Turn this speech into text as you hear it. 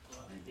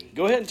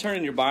Go ahead and turn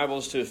in your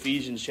Bibles to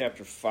Ephesians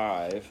chapter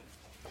 5.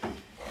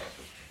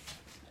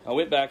 I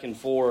went back and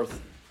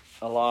forth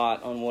a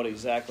lot on what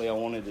exactly I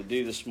wanted to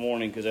do this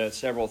morning because I had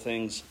several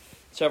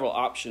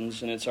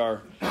options, and it's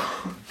our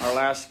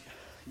last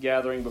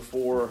gathering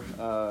before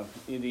the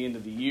end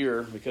of the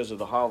year because of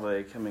the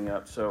holiday coming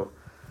up. So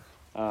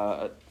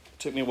it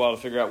took me a while to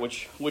figure out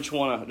which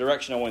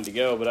direction I wanted to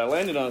go, but I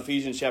landed on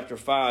Ephesians chapter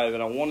 5,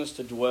 and I want us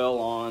to dwell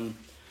on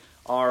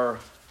our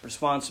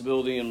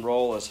responsibility and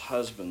role as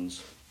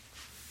husbands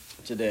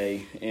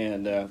today,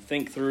 and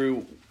think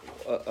through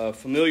a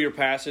familiar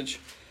passage,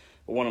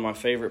 one of my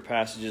favorite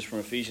passages from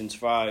Ephesians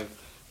 5.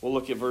 We'll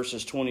look at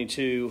verses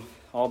 22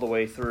 all the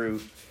way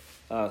through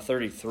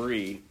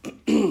 33.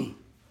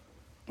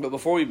 But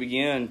before we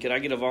begin, could I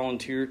get a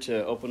volunteer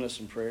to open us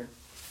in prayer?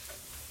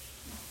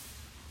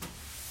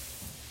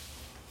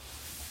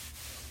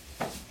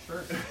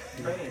 Sure.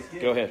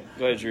 Go ahead,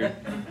 Drew.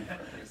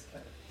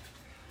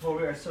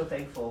 Lord, we are so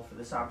thankful for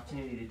this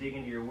opportunity to dig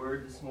into your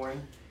word this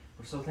morning.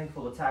 We're so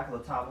thankful to tackle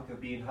the topic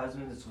of being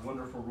husbands. It's a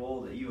wonderful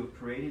role that you have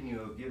created and you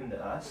have given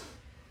to us.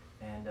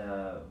 And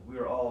we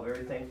are all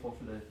very thankful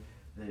for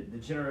the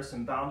generous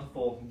and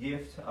bountiful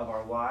gift of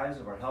our wives,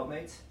 of our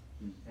helpmates.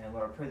 And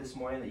Lord, I pray this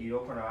morning that you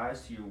open our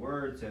eyes to your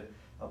word, to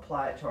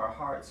apply it to our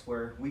hearts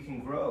where we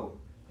can grow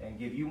and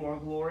give you more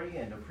glory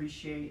and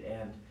appreciate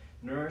and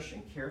nourish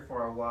and care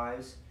for our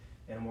wives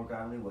in a more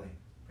godly way.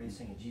 Pray this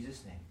in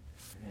Jesus'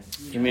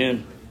 name.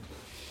 Amen.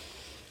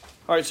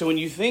 All right, so when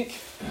you think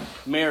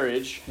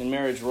marriage and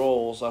marriage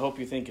roles, I hope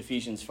you think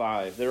Ephesians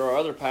 5. There are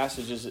other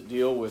passages that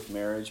deal with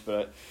marriage,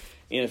 but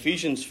in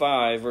Ephesians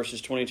 5, verses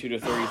 22 to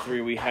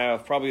 33, we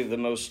have probably the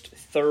most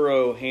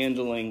thorough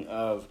handling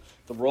of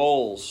the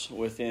roles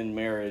within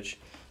marriage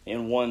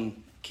in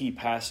one key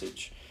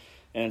passage.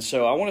 And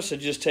so I want us to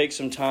just take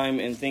some time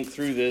and think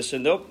through this.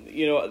 And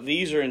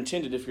these are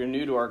intended, if you're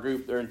new to our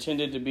group, they're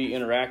intended to be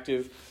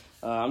interactive.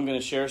 I'm going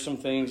to share some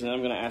things, and I'm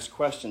going to ask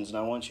questions, and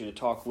I want you to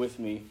talk with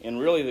me. And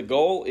really the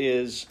goal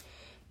is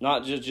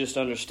not just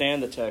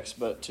understand the text,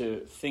 but to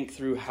think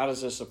through how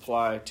does this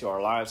apply to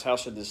our lives, how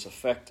should this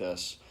affect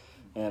us,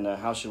 and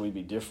how should we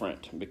be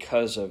different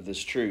because of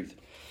this truth.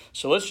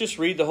 So let's just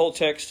read the whole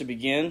text to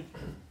begin,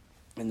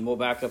 and then we'll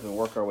back up and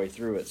work our way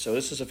through it. So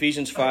this is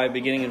Ephesians 5,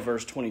 beginning in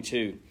verse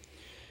 22.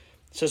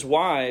 It says,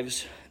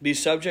 "Wives, be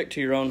subject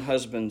to your own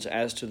husbands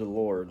as to the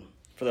Lord.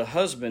 For the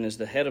husband is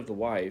the head of the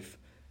wife,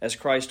 as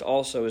Christ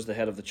also is the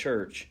head of the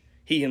church,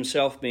 he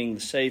himself being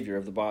the Savior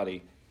of the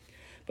body.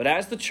 But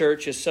as the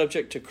church is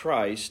subject to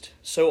Christ,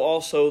 so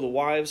also the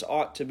wives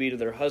ought to be to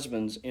their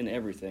husbands in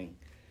everything.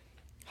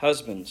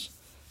 Husbands,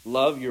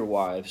 love your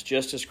wives,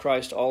 just as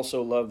Christ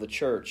also loved the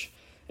church,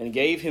 and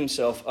gave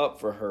himself up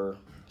for her,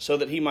 so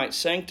that he might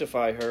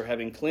sanctify her,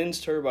 having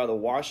cleansed her by the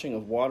washing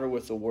of water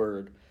with the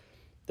word,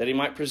 that he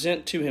might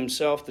present to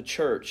himself the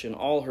church in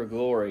all her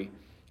glory,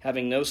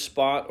 having no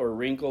spot or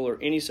wrinkle or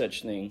any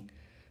such thing,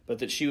 but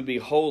that she would be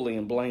holy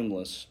and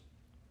blameless.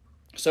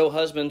 So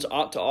husbands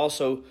ought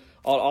also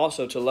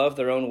to love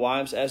their own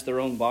wives as their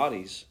own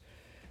bodies.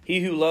 He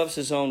who loves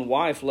his own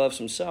wife loves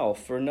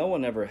himself, for no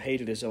one ever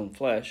hated his own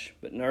flesh,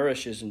 but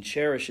nourishes and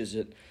cherishes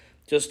it,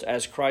 just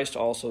as Christ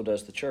also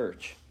does the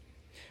church,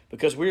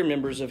 because we are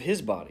members of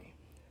his body.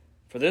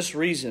 For this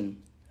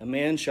reason, a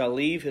man shall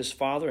leave his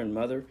father and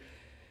mother,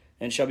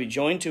 and shall be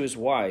joined to his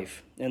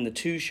wife, and the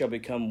two shall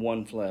become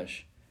one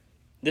flesh.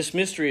 This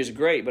mystery is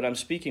great, but I'm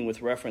speaking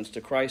with reference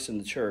to Christ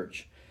and the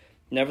church.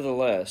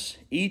 Nevertheless,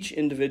 each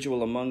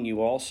individual among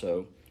you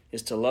also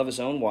is to love his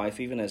own wife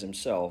even as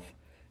himself,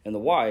 and the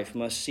wife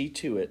must see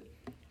to it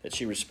that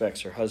she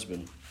respects her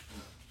husband."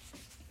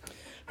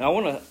 Now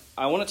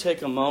I want to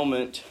take a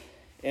moment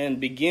and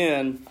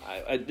begin.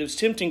 It was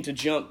tempting to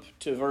jump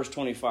to verse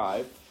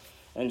 25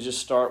 and just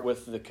start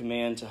with the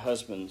command to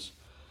husbands.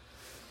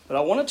 But I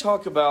want to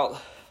talk about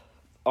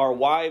our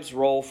wives'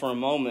 role for a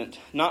moment,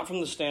 not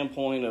from the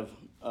standpoint of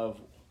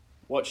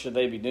what should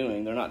they be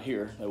doing. They're not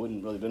here. They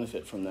wouldn't really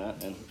benefit from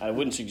that, and I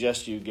wouldn't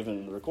suggest you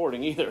given the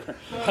recording either.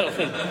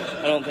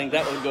 I don't think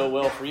that would go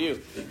well for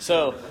you.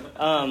 So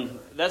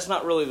that's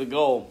not really the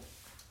goal.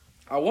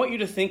 I want you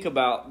to think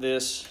about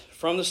this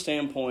from the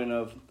standpoint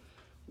of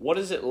what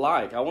is it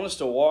like. I want us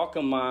to walk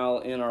a mile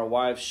in our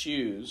wife's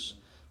shoes,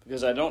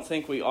 because I don't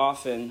think we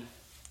often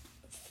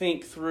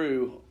think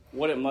through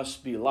what it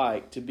must be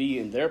like to be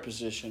in their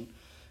position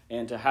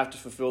and to have to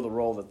fulfill the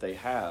role that they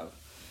have.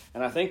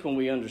 And I think when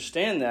we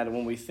understand that and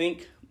when we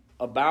think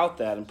about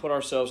that and put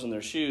ourselves in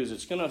their shoes,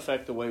 it's going to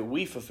affect the way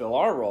we fulfill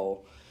our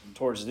role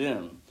towards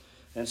them.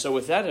 And so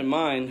with that in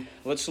mind,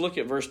 let's look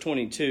at verse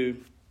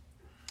 22.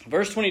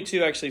 Verse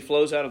 22 actually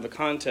flows out of the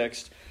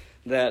context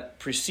that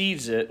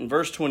precedes it. In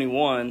verse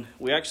 21,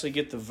 we actually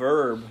get the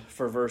verb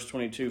for verse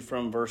 22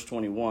 from verse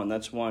 21.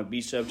 That's why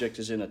be subject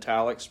is in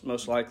italics,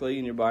 most likely,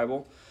 in your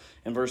Bible,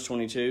 in verse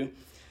 22.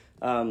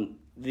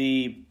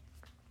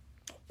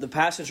 The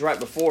passage right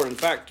before, in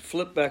fact,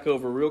 flip back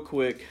over real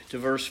quick to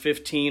verse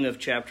 15 of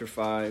chapter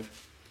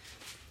 5.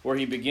 where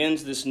he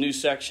begins this new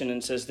section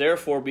and says,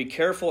 "Therefore be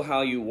careful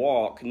how you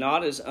walk,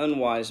 not as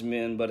unwise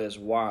men, but as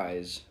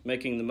wise,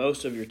 making the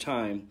most of your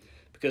time,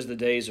 because the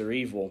days are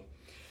evil."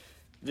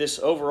 This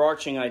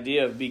overarching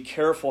idea of be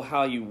careful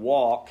how you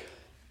walk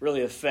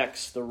really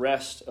affects the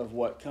rest of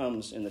what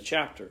comes in the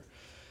chapter.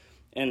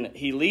 And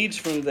he leads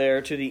from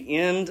there to the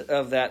end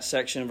of that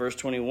section, verse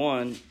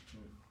 21.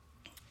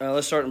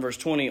 Let's start in verse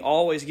 20.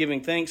 "Always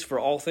giving thanks for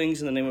all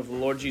things in the name of the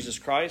Lord Jesus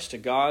Christ, to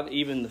God,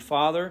 even the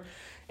Father,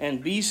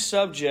 and be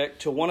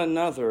subject to one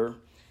another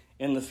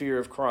in the fear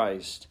of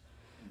Christ."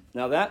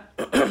 Now that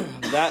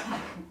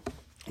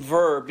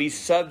verb, be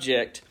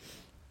subject,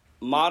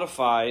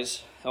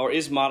 modifies or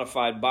is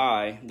modified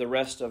by the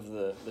rest of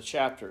the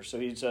chapter. So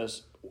he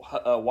says,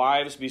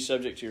 wives, be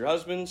subject to your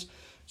husbands.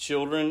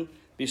 Children,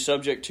 be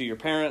subject to your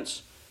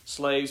parents.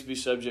 Slaves, be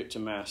subject to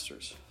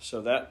masters. So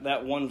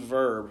that one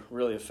verb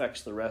really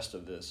affects the rest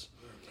of this.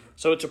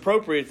 So it's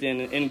appropriate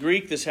then. In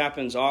Greek, this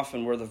happens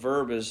often where the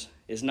verb is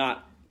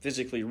not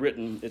physically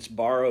written. It's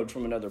borrowed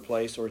from another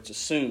place, or it's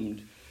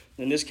assumed.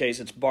 In this case,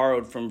 it's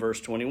borrowed from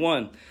verse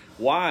 21.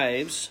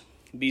 "Wives,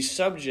 be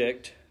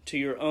subject to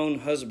your own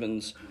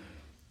husbands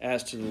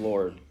as to the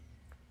Lord."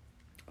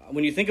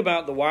 When you think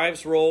about the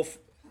wife's role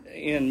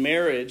in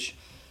marriage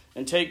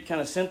and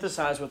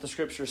synthesize what the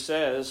Scripture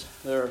says,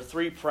 there are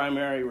three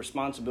primary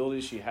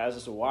responsibilities she has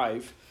as a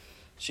wife.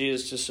 She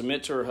is to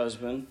submit to her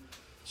husband.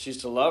 She's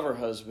to love her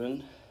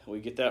husband. We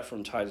get that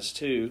from Titus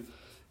 2.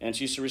 And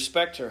she's to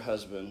respect her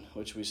husband,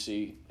 which we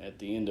see at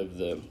the end of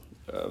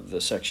the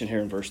section here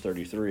in verse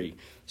 33.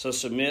 So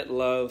submit,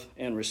 love,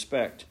 and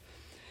respect.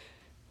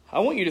 I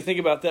want you to think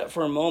about that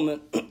for a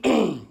moment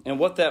and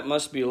what that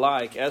must be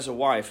like as a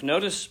wife.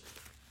 Notice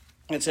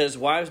it says,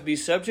 "Wives, be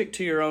subject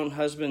to your own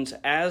husbands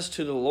as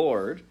to the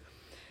Lord."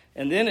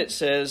 And then it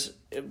says,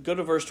 go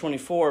to verse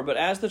 24, "But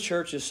as the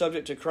church is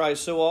subject to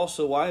Christ, so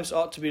also wives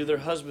ought to be to their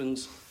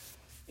husbands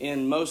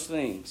in most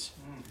things."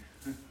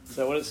 Is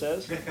that what it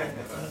says?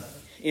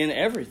 In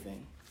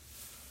everything.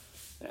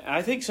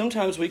 I think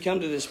sometimes we come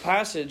to this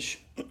passage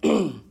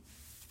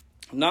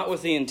not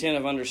with the intent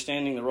of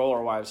understanding the role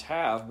our wives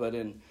have, but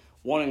in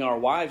wanting our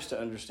wives to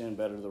understand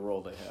better the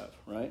role they have,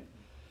 right?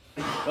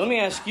 Let me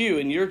ask you,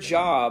 in your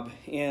job,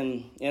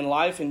 in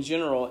life in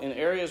general, in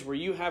areas where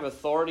you have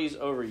authorities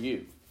over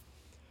you,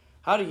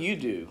 how do you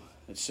do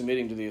at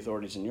submitting to the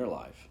authorities in your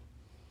life?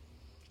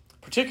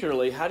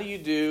 Particularly, how do you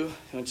do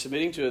in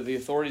submitting to the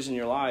authorities in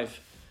your life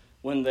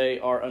when they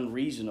are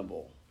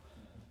unreasonable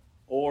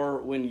or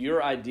when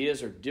your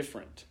ideas are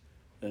different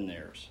than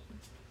theirs?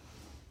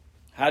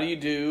 How do you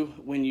do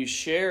when you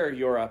share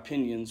your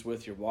opinions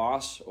with your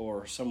boss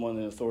or someone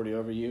in authority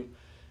over you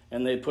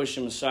and they push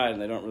them aside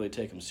and they don't really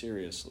take them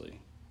seriously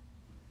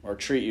or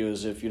treat you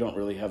as if you don't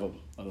really have an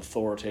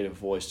authoritative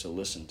voice to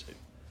listen to?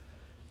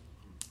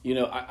 You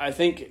know, I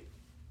think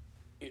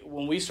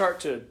when we start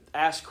to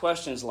ask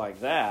questions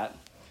like that,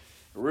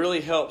 it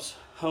really helps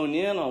hone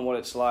in on what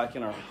it's like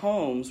in our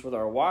homes with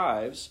our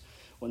wives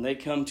when they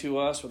come to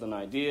us with an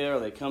idea or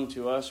they come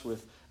to us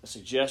with a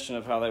suggestion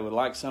of how they would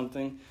like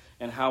something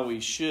and how we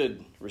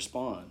should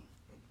respond.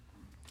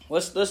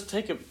 Let's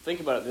think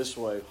about it this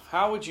way.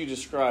 How would you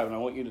describe, and I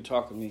want you to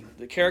talk with me,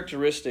 the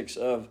characteristics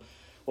of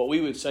what we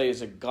would say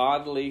is a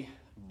godly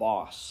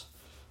boss?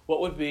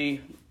 What would be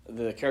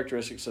the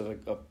characteristics of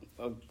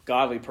a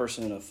godly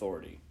person in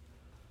authority?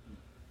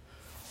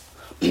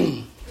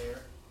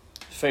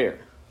 Fair,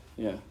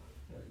 yeah.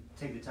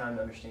 Take the time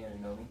to understand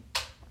and know me.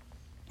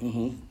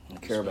 Mm-hmm.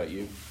 And care about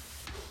you.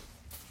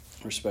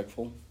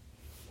 Respectful.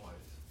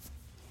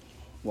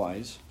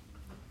 Wise.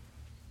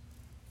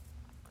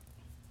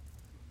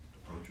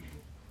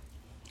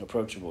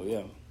 Approachable,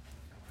 yeah.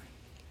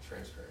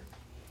 Transparent.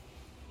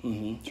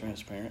 Mm-hmm.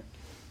 Transparent.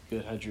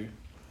 Good. Hi, Drew.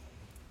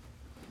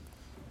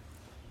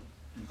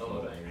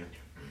 Slow to anger.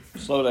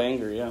 Slow to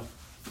anger, yeah.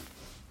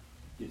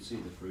 You see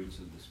the fruits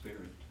of the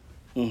Spirit.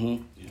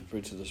 Mm-hmm. Yeah.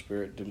 Fruits of the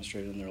Spirit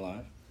demonstrated in their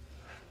life.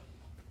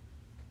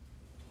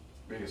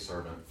 Being a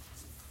servant.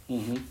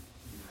 Mm-hmm.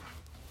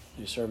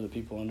 You serve the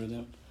people under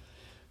them.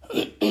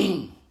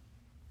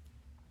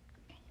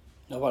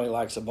 Nobody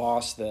likes a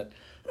boss that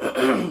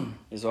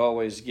is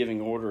always giving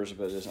orders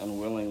but is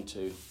unwilling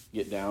to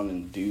get down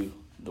and do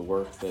the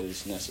work that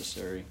is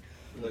necessary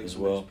Like as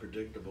well.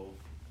 Predictable.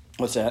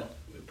 What's that?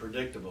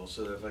 Predictable,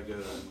 so that if I go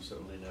to them,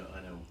 something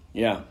I know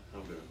Yeah.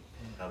 how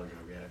they're going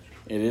to react.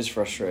 It is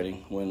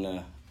frustrating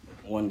when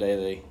one day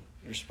they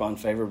respond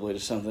favorably to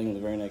something and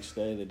the very next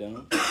day they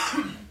don't.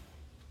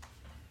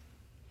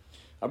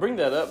 I bring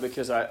that up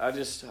because I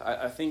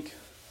think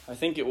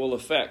it will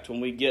affect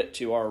when we get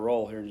to our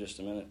role here in just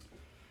a minute.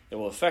 It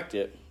will affect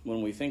it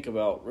when we think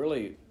about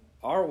really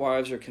our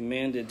wives are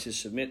commanded to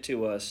submit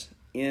to us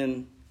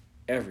in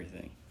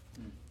everything,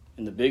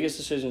 in the biggest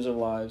decisions of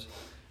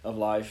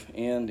life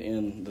and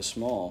in the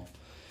small.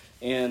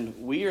 And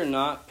we are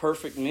not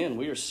perfect men.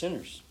 We are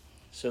sinners.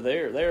 So they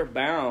are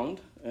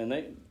bound, and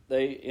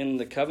they in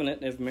the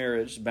covenant of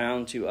marriage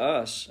bound to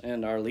us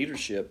and our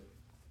leadership,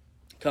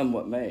 come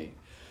what may.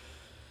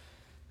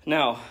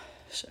 Now,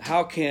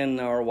 how can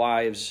our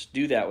wives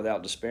do that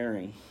without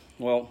despairing?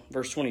 Well,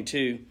 verse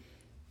 22,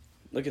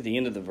 look at the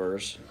end of the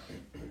verse.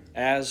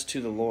 As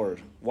to the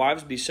Lord.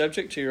 Wives, be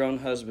subject to your own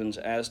husbands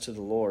as to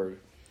the Lord.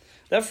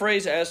 That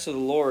phrase, as to the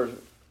Lord,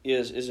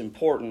 is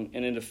important,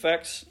 and it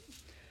affects,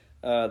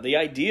 the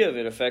idea of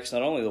it affects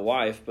not only the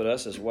wife, but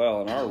us as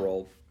well in our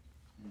role.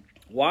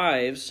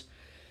 Wives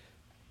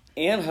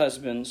and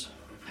husbands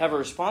have a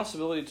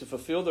responsibility to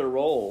fulfill their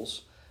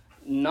roles,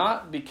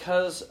 not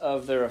because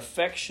of their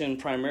affection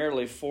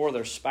primarily for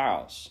their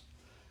spouse,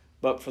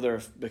 but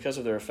because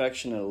of their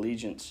affection and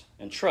allegiance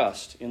and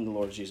trust in the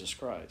Lord Jesus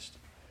Christ.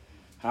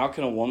 How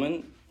can a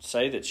woman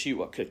say that she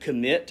could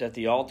commit at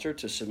the altar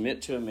to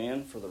submit to a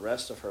man for the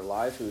rest of her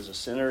life who is a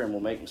sinner and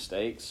will make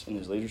mistakes in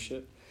his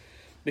leadership?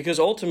 Because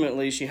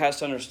ultimately she has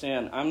to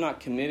understand, I'm not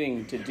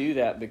committing to do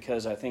that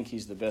because I think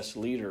he's the best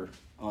leader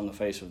on the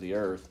face of the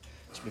earth.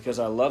 It's because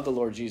I love the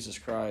Lord Jesus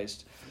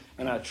Christ,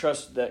 and I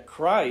trust that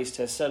Christ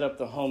has set up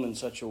the home in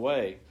such a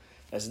way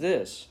as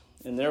this.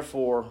 And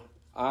therefore,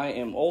 I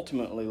am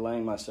ultimately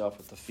laying myself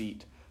at the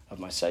feet of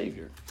my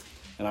Savior.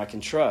 And I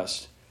can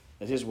trust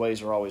that his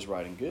ways are always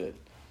right and good.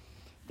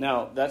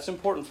 Now, that's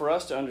important for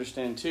us to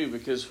understand too,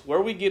 because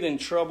where we get in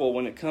trouble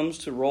when it comes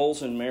to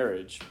roles in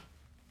marriage,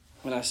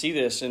 and I see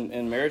this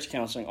in marriage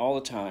counseling all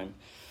the time,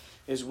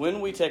 is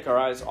when we take our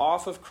eyes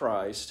off of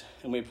Christ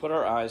and we put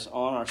our eyes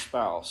on our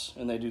spouse,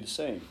 and they do the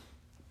same.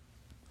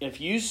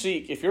 If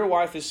your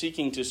wife is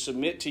seeking to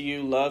submit to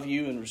you, love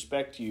you, and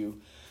respect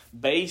you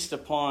based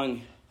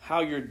upon how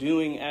you're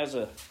doing as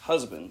a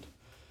husband,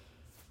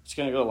 it's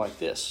going to go like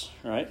this,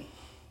 right?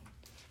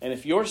 And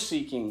if you're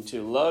seeking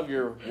to love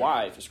your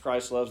wife as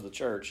Christ loves the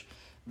church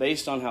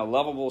based on how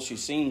lovable she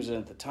seems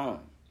at the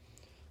time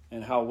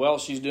and how well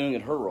she's doing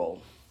at her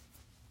role,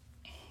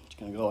 it's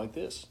going to go like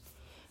this.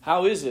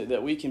 How is it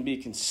that we can be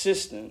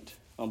consistent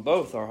on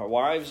both our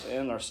wives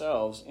and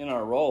ourselves in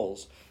our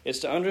roles? It's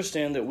to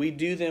understand that we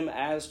do them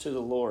as to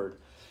the Lord.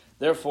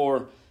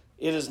 Therefore,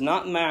 it does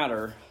not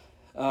matter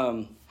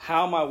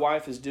how my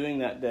wife is doing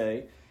that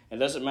day. It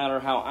doesn't matter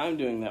how I'm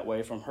doing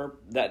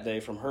that day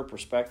from her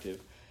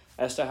perspective,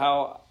 as to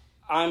how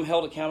I'm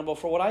held accountable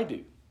for what I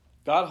do.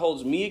 God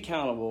holds me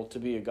accountable to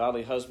be a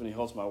godly husband. He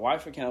holds my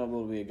wife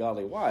accountable to be a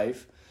godly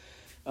wife,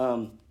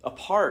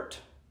 apart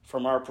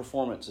from our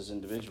performance as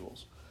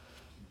individuals.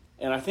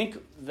 And I think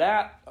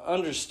that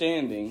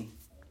understanding,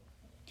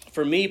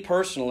 for me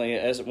personally,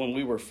 as when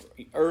we were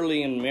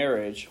early in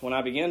marriage, when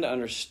I began to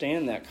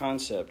understand that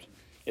concept,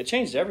 it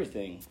changed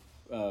everything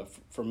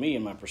for me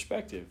and my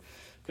perspective.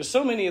 Because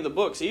so many of the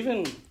books,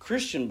 even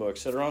Christian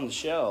books that are on the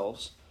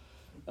shelves,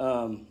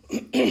 I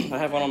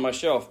have one on my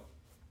shelf,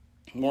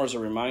 more as a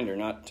reminder,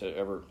 not to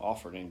ever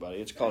offer it to anybody.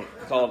 It's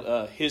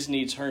called His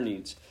Needs, Her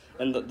Needs.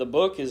 And the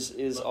book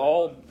is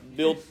all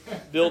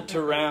built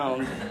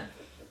around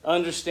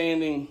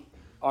understanding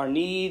our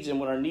needs, and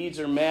when our needs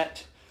are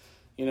met,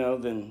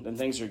 then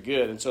things are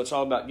good. And so it's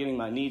all about getting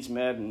my needs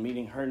met and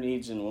meeting her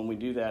needs, and when we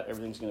do that,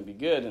 everything's going to be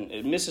good. And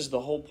it misses the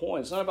whole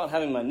point. It's not about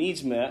having my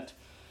needs met.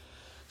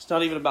 It's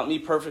not even about me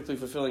perfectly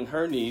fulfilling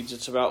her needs.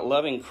 It's about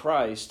loving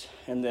Christ,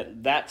 and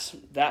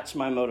that's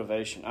my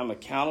motivation. I'm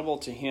accountable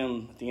to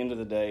him at the end of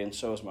the day, and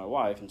so is my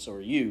wife, and so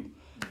are you,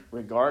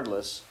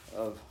 regardless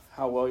of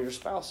how well your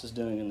spouse is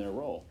doing in their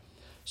role.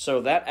 So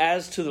that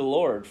 "as to the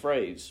Lord"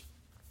 phrase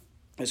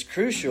is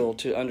crucial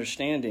to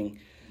understanding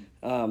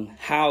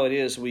how it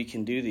is we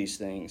can do these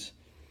things.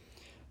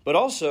 But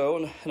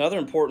also, another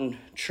important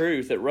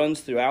truth that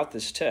runs throughout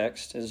this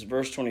text is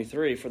verse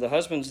 23, "For the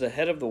husband's the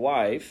head of the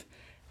wife,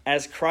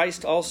 as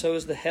Christ also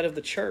is the head of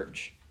the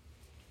church."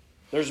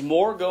 There's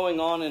more going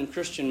on in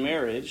Christian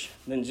marriage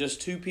than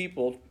just two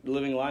people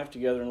living life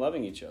together and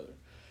loving each other.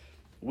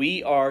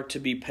 We are to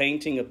be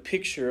painting a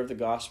picture of the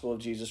gospel of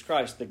Jesus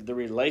Christ, the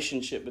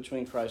relationship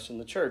between Christ and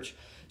the church.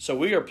 So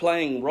we are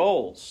playing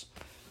roles,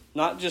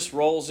 not just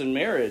roles in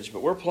marriage,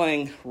 but we're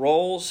playing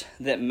roles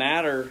that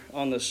matter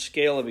on the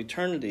scale of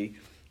eternity,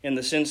 in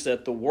the sense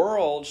that the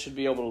world should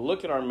be able to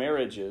look at our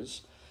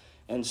marriages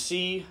and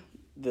see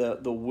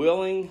the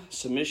willing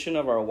submission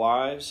of our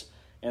wives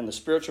and the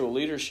spiritual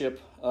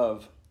leadership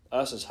of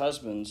us as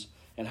husbands,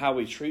 and how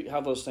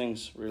those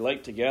things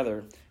relate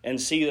together, and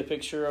see the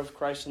picture of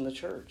Christ in the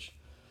church,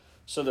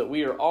 so that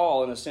we are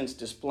all, in a sense,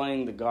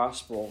 displaying the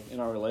gospel in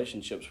our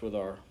relationships with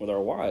our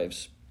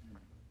wives.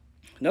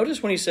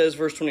 Notice when he says,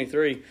 verse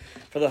 23,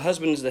 "For the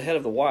husband is the head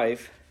of the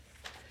wife,"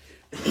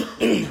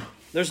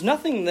 there's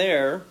nothing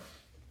there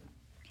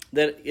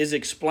that is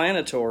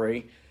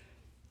explanatory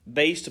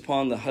based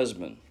upon the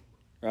husband,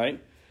 right?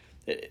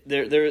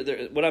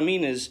 What I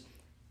mean is,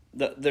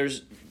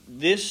 there's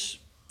this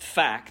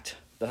fact,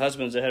 the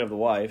husband's the head of the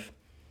wife.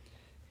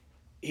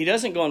 He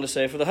doesn't go on to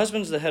say, "For the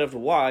husband's the head of the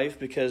wife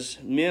because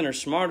men are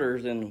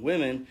smarter than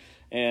women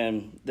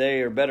and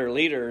they are better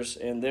leaders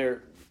and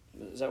they're..."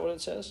 Is that what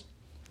it says?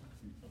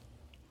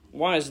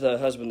 Why is the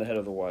husband the head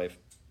of the wife?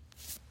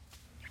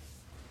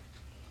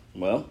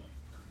 Well,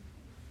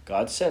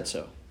 God said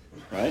so,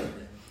 right?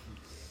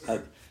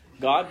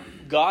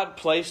 God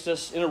placed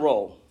us in a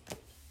role.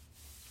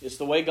 It's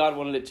the way God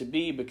wanted it to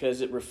be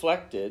because it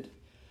reflected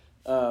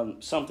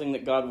something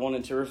that God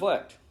wanted to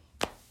reflect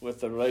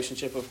with the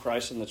relationship of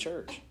Christ and the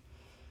church.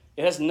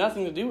 It has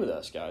nothing to do with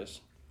us,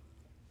 guys.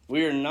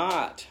 We are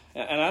not,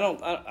 and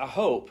I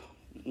hope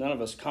none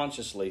of us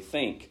consciously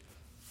think,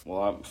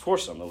 well, of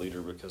course I'm the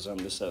leader because I'm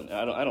this.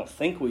 I don't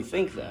think we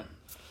think that.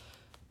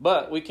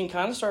 But we can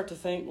kind of start to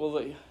think,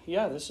 well,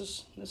 yeah, this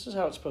is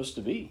how it's supposed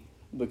to be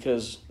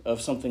because of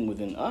something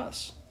within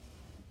us.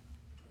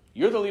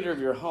 You're the leader of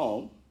your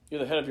home. You're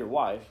the head of your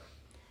wife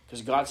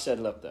because God set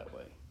it up that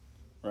way,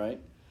 right?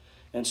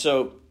 And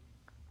so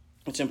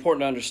it's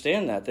important to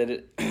understand that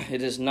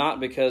it is not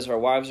because our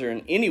wives are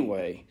in any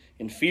way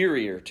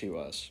inferior to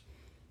us.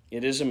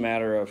 It is a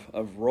matter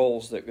of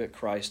roles that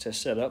Christ has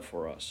set up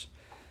for us.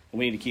 And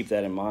we need to keep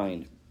that in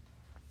mind.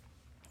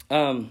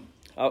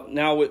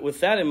 Now, with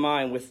that in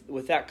mind,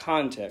 with that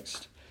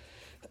context,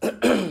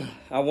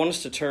 I want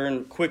us to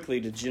turn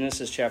quickly to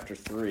Genesis chapter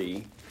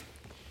 3,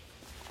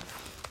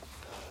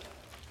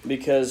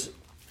 because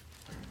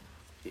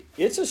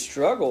it's a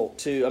struggle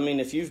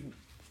if you've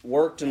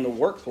worked in the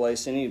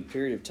workplace any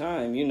period of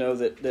time, you know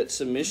that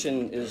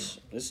submission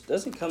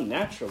doesn't come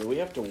naturally. We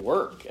have to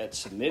work at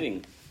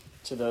submitting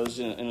to those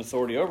in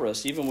authority over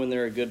us, even when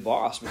they're a good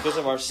boss, because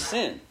of our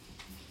sin.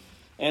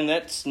 And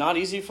that's not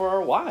easy for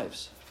our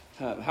wives.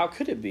 How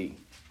could it be?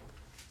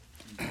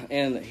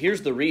 And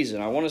here's the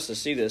reason. I want us to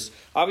see this.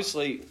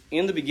 Obviously,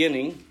 in the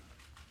beginning,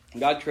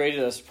 God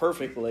created us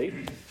perfectly,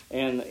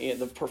 and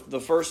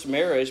the first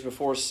marriage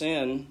before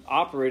sin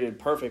operated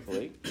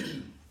perfectly.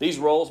 These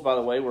roles, by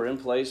the way, were in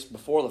place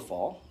before the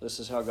fall. This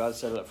is how God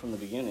set it up from the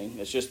beginning.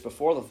 It's just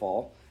before the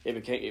fall,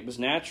 it was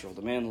natural.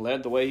 The man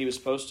led the way he was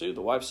supposed to.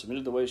 The wife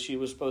submitted the way she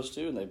was supposed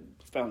to, and they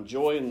found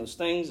joy in those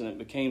things, and it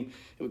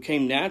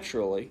became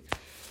naturally.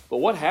 But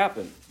what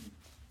happened?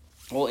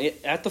 Well,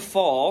 at the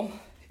fall,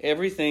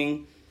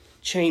 everything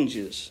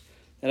changes.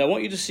 And I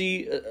want you to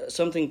see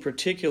something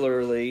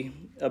particularly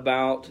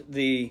about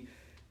the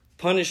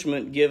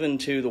punishment given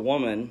to the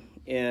woman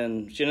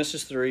in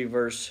Genesis 3,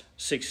 verse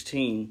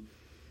 16.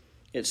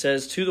 It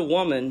says, "To the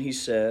woman, he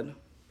said,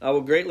 I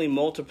will greatly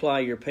multiply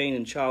your pain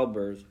in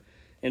childbirth.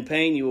 In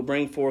pain you will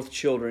bring forth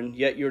children,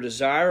 yet your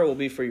desire will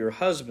be for your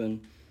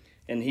husband,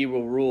 and he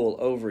will rule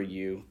over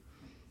you."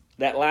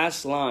 That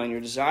last line, your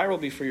desire will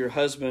be for your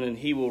husband and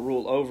he will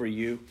rule over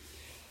you,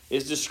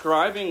 is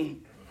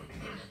describing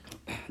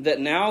that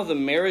now the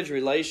marriage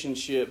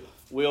relationship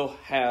will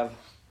have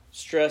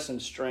stress and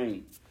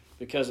strain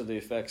because of the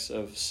effects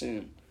of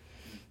sin.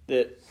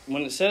 That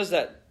when it says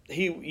that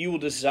your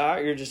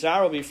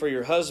desire will be for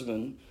your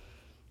husband,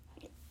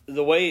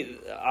 the way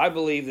I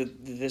believe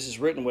that this is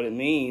written, what it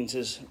means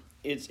is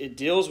it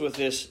deals with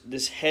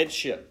this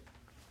headship,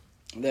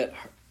 that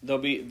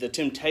there'll be the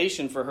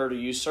temptation for her to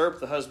usurp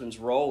the husband's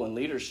role in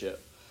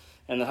leadership.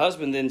 And the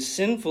husband then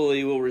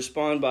sinfully will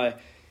respond by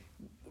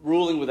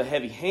ruling with a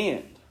heavy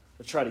hand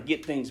to try to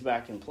get things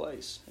back in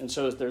place. And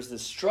so there's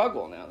this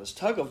struggle now, this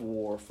tug of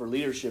war for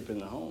leadership in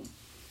the home.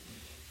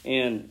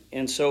 And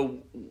so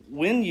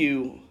when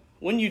you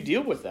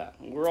deal with that,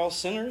 we're all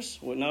sinners.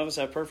 None of us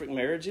have perfect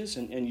marriages,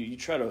 and you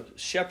try to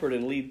shepherd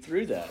and lead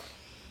through that.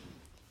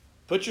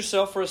 Put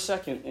yourself for a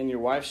second in your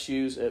wife's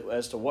shoes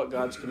as to what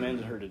God's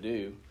commanded her to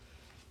do.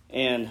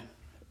 And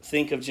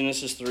think of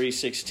Genesis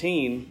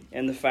 3:16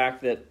 and the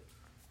fact that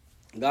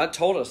God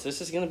told us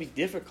this is going to be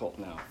difficult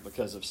now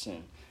because of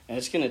sin. And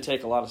it's going to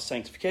take a lot of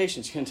sanctification.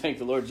 It's going to take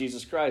the Lord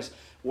Jesus Christ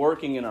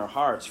working in our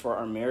hearts for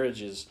our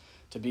marriages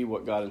to be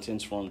what God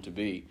intends for them to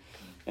be.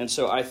 And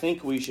so I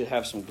think we should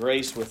have some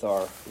grace with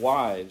our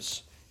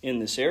wives in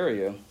this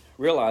area,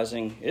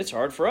 realizing it's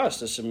hard for us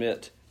to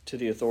submit to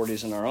the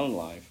authorities in our own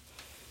life.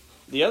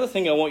 The other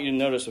thing I want you to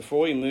notice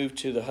before we move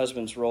to the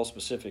husband's role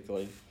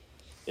specifically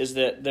is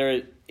that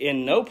there,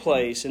 in no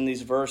place in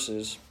these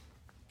verses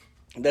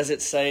does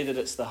it say that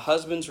it's the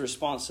husband's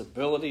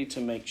responsibility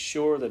to make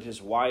sure that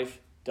his wife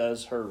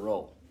does her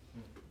role.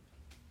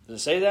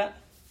 Does it say that?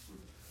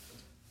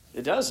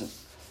 It doesn't.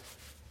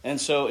 And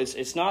so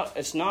it's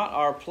not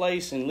our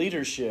place in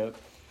leadership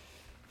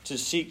to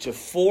seek to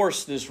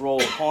force this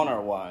role upon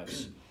our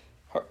wives.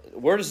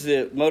 Where does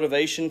the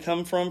motivation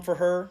come from for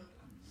her?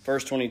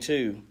 Verse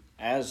 22,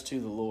 as to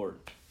the Lord.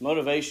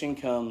 Motivation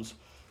comes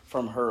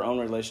from her own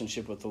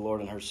relationship with the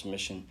Lord and her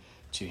submission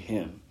to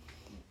Him.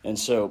 And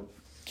so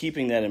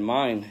keeping that in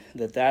mind,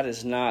 that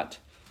is not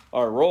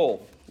our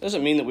role.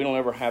 Doesn't mean that we don't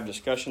ever have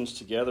discussions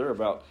together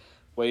about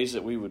ways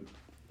that we would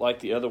like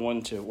the other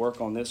one to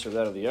work on this or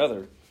that or the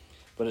other.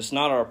 But it's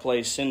not our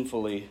place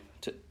sinfully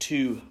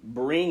to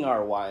bring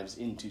our wives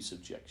into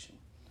subjection.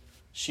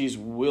 She's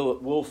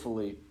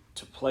willfully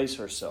to place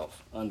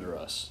herself under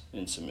us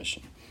in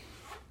submission.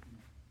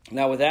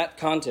 Now with that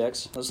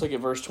context, let's look at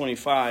verse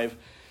 25,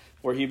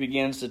 where he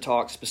begins to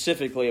talk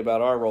specifically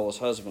about our role as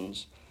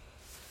husbands.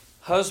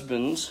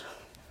 Husbands,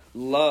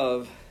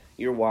 love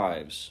your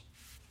wives.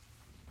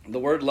 The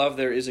word love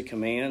there is a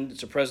command.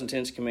 It's a present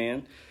tense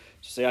command.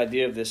 It's the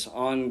idea of this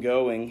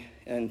ongoing,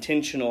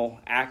 intentional,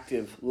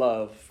 active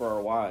love for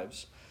our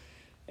wives.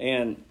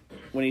 And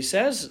when he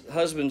says,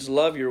 husbands,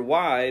 love your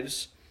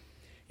wives,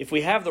 if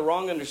we have the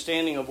wrong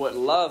understanding of what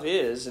love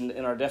is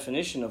and our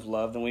definition of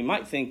love, then we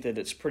might think that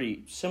it's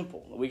pretty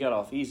simple. We got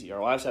off easy.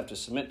 Our wives have to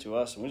submit to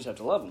us, and we just have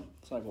to love them.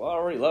 It's like, well, I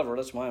already love her.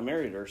 That's why I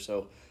married her,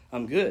 so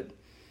I'm good.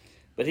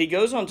 But he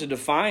goes on to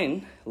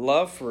define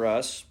love for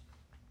us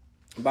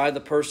by the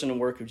person and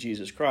work of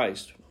Jesus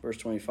Christ. Verse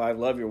 25,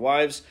 love your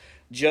wives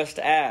just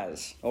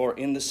as, or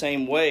in the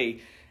same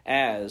way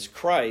as,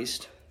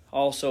 Christ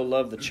also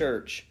loved the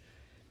church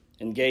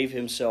and gave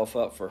himself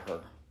up for her.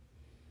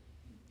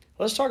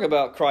 Let's talk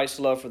about Christ's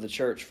love for the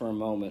church for a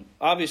moment.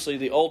 Obviously,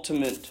 the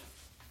ultimate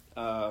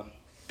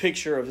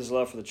picture of his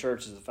love for the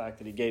church is the fact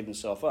that he gave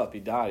himself up. He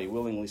died. He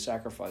willingly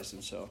sacrificed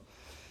himself.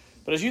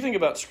 But as you think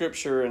about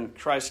Scripture and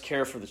Christ's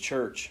care for the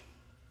church,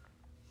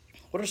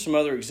 what are some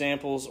other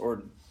examples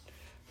or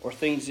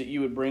things that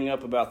you would bring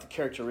up about the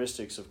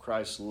characteristics of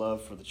Christ's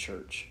love for the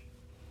church?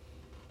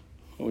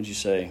 What would you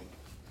say?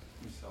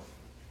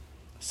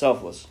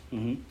 Selfless.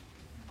 Mm-hmm.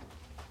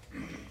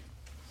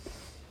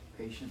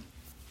 Patient.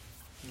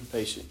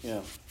 Patient,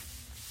 yeah.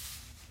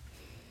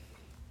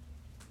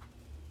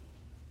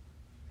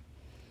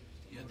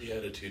 He had the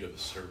attitude of a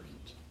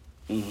servant.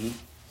 Mm-hmm.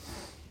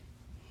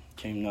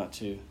 Came not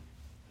to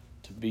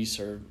be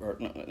served, or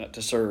not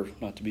to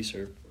serve, not to be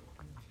served.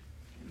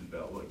 It was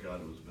about what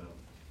God was about.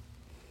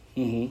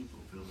 Mm-hmm.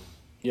 Fulfilling.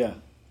 Yeah.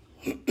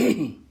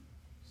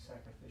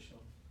 Sacrificial.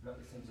 Not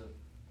the things of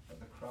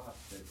the cross,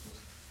 but just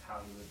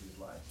how he lived his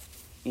life.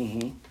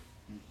 Mm-hmm.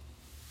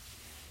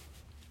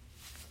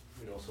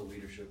 And also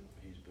leadership.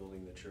 He's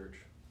building the church.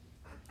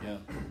 Yeah.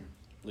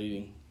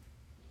 Leading.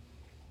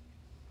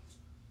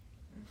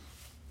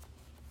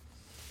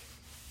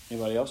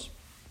 Anybody else?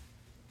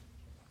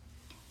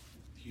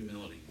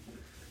 Humility.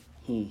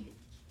 Hmm.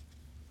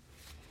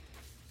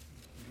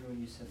 Drew,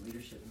 when you said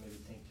leadership, it made me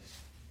think just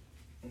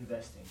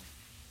investing.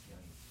 You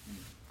know,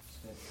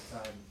 spent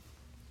time,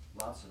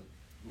 lots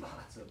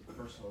of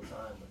personal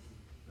time with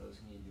those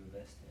who need to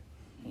invest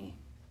in.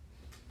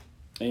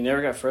 And he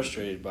never got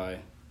frustrated by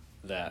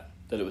that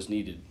it was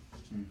needed.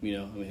 You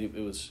know, I mean,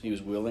 he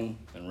was willing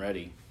and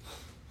ready.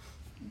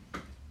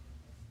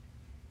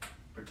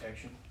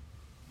 Protection.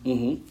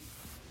 Mm-hmm.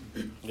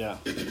 Yeah.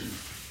 You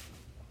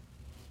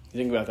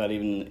think about that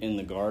even in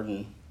the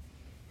garden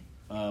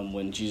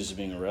when Jesus is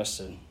being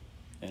arrested,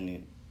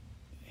 and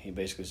he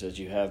basically says,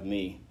 "You have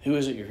me. Who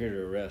is it you're here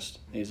to arrest?"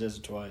 And he says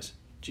it twice.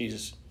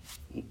 Jesus.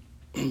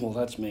 Well,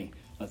 that's me.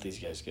 Let these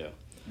guys go.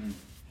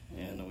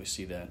 And we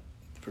see that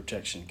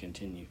protection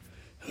continue.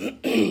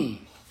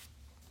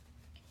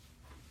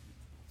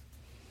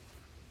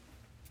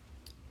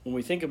 When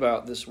we think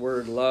about this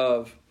word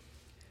love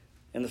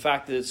and the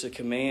fact that it's a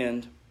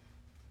command,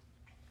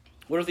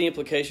 what are the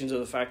implications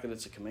of the fact that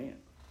it's a command?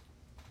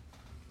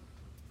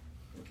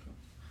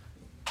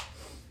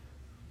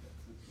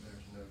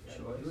 There's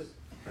no choice.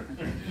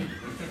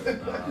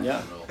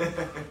 Yeah.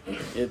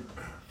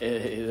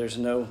 There's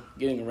no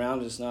getting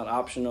around it. It's not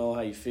optional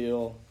how you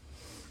feel.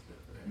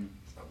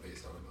 It's not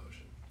based on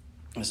emotion.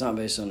 It's not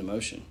based on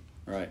emotion,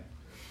 right?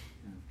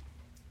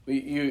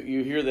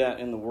 You hear that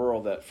in the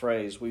world, that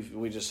phrase,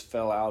 we just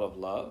fell out of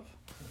love.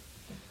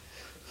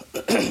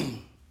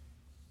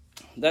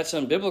 That's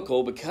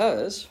unbiblical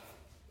because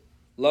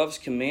love's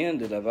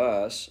commanded of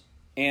us,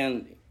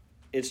 and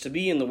it's to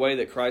be in the way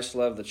that Christ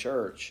loved the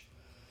church.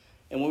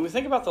 And when we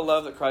think about the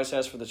love that Christ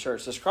has for the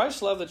church, does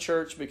Christ love the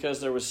church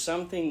because there was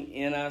something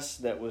in us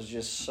that was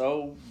just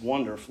so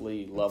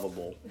wonderfully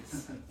lovable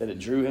that it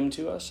drew him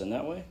to us in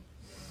that way?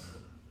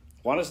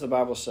 Why does the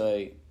Bible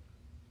say,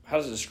 how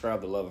does it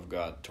describe the love of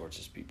God towards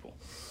his people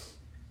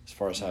as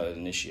far as how it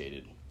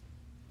initiated?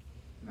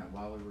 And that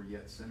while we were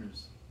yet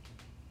sinners,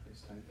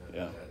 Christ died.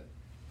 Yeah.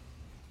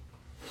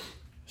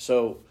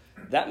 So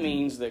that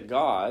means that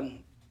God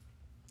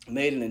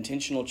made an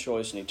intentional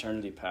choice in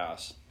eternity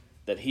past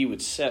that he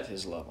would set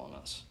his love on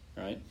us,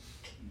 right?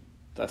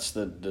 That's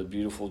the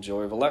beautiful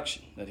joy of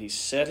election, that he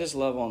set his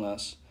love on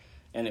us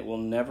and it will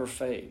never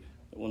fade.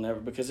 It will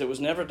never, because it was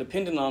never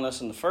dependent on us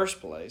in the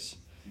first place,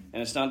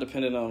 and it's not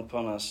dependent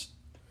upon us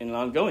in an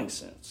ongoing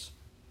sense.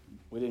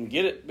 We didn't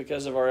get it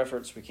because of our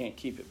efforts. We can't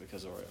keep it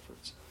because of our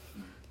efforts.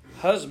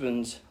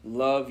 Husbands,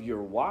 love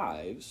your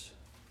wives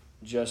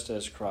just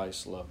as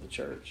Christ loved the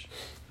church.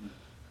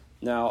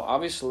 Now,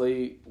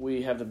 obviously,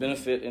 we have the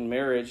benefit in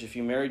marriage. If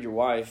you married your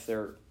wife,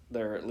 there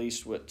at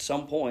least at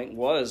some point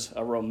was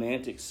a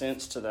romantic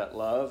sense to that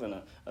love and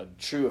a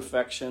true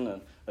affection,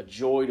 and a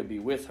joy to be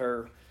with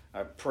her.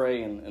 I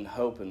pray and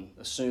hope and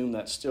assume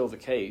that's still the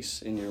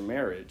case in your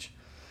marriage.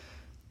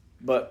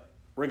 But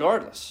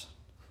regardless,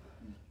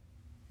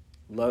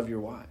 love your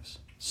wives.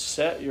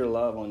 Set your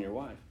love on your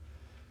wife.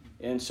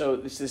 And so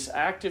it's this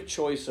active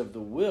choice of the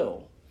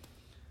will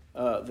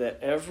that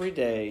every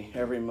day,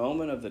 every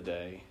moment of the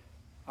day,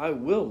 I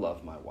will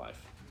love my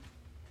wife.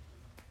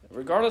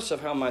 Regardless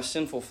of how my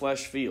sinful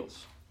flesh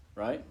feels,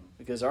 right?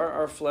 Because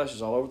our flesh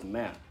is all over the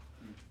map.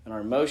 And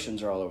our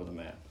emotions are all over the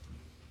map.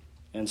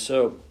 And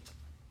so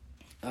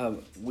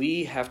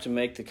we have to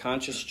make the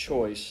conscious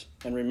choice.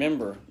 And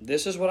remember,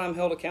 this is what I'm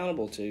held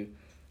accountable to.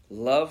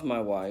 Love my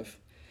wife.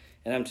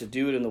 And I'm to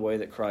do it in the way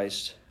that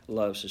Christ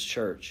loves his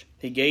church.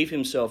 He gave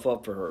himself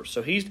up for her.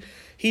 So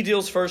he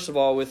deals first of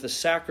all with the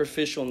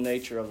sacrificial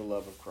nature of the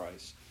love of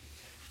Christ.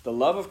 The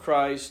love of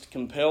Christ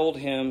compelled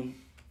him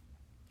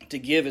to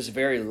give his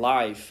very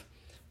life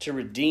to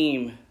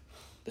redeem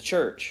the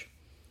church.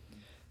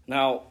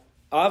 Now,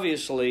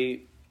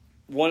 obviously,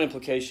 one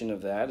implication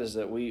of that is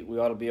that we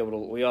ought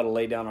to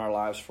lay down our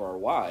lives for our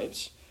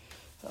wives.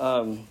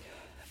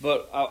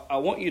 But I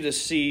want you to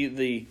see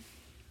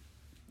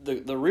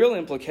the real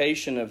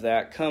implication of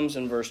that comes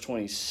in verse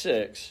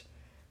 26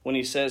 when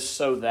he says,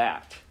 so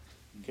that.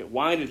 Okay,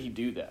 why did he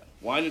do that?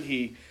 Why did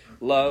he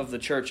love the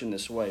church in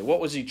this way? What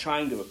was he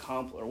trying to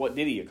accomplish, or what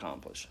did he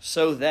accomplish?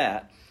 So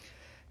that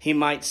he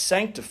might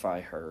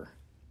sanctify her,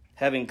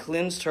 having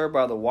cleansed her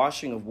by the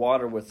washing of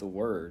water with the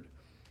word,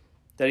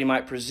 that he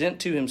might present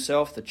to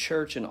himself the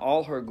church in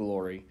all her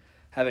glory,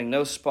 having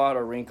no spot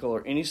or wrinkle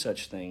or any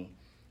such thing,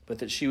 but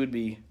that she would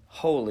be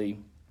holy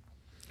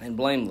and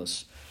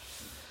blameless.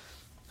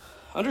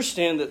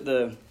 Understand that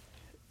the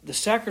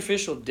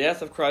sacrificial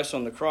death of Christ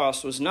on the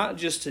cross was not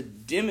just to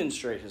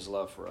demonstrate his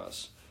love for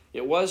us.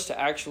 It was to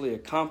actually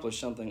accomplish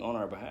something on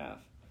our behalf,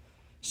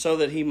 so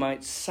that he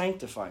might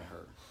sanctify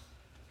her.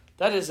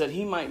 That is, that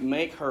he might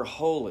make her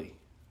holy,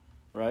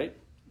 right?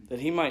 That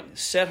he might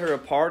set her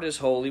apart as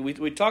holy.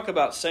 We talk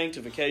about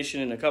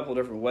sanctification in a couple of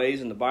different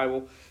ways in the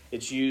Bible.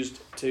 It's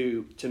used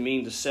to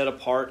mean to set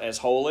apart as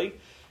holy,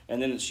 and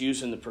then it's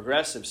used in the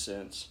progressive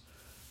sense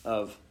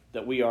of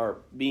that we are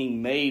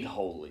being made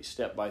holy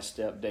step by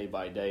step, day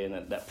by day,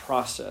 and that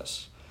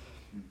process.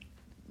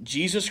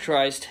 Jesus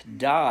Christ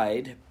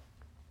died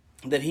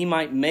that he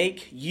might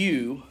make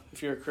you,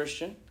 if you're a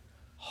Christian,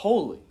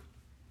 holy.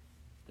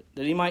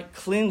 That he might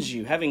cleanse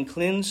you, having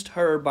cleansed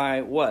her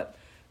by what?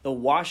 The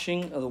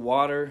washing of the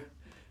water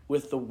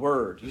with the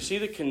word. You see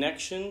the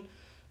connection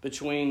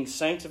between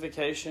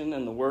sanctification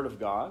and the word of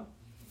God?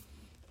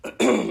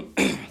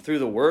 Through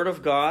the word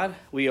of God,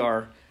 we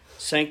are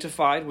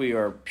sanctified, we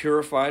are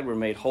purified, we're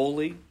made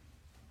holy,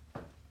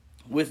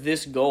 with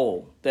this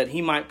goal, that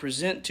he might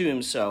present to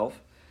himself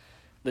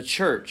the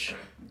church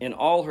in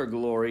all her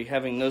glory,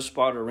 having no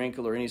spot or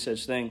wrinkle or any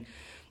such thing.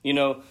 You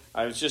know,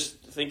 I was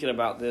just thinking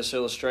about this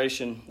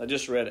illustration. I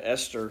just read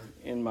Esther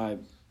in my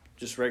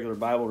just regular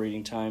Bible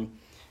reading time.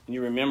 And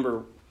you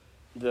remember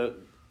the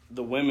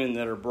women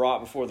that are brought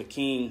before the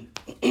king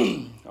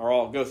are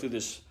all go through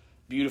this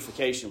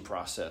beautification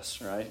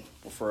process, right?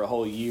 For a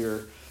whole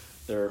year,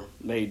 they're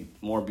made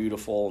more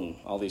beautiful and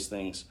all these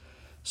things,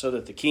 so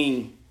that the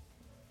king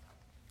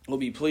will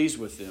be pleased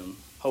with them,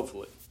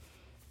 hopefully.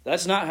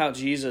 That's not how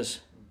Jesus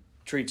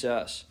treats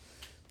us.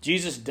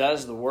 Jesus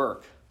does the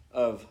work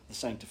of the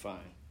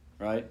sanctifying,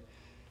 right?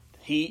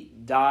 He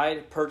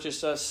died,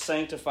 purchased us,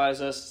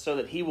 sanctifies us, so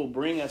that he will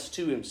bring us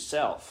to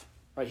himself,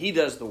 right? He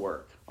does the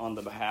work on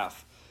the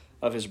behalf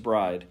of his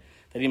bride,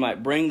 that he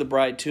might bring the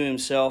bride to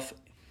himself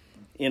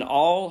in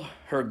all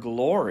her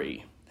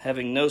glory,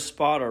 having no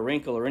spot or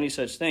wrinkle or any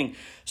such thing.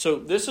 So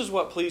this is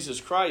what pleases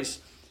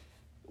Christ.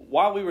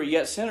 While we were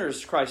yet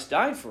sinners, Christ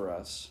died for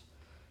us.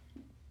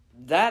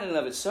 That in and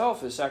of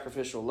itself is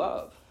sacrificial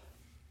love.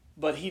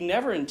 But he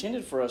never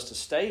intended for us to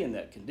stay in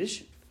that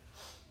condition.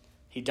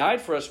 He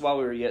died for us while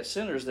we were yet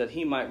sinners, that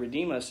he might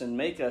redeem us and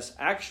make us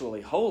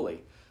actually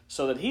holy.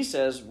 So that he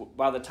says,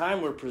 by the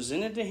time we're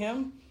presented to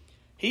him,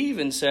 he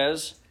even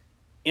says,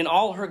 in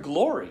all her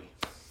glory.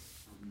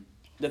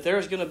 That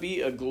there's going to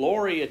be a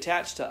glory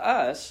attached to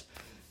us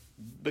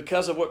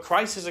because of what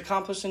Christ has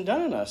accomplished and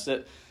done in us.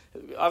 That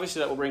obviously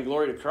that will bring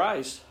glory to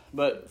Christ,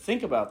 but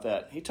think about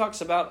that. He talks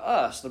about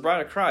us, the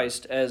bride of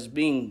Christ, as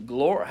being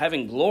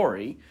having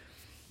glory.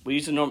 We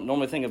used to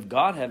normally think of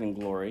God having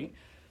glory,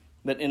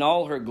 but in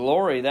all her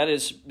glory, that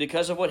is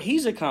because of what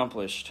he's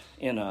accomplished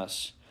in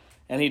us.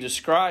 And he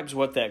describes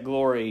what that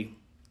glory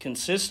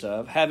consists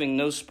of, having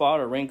no spot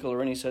or wrinkle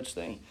or any such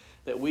thing,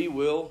 that he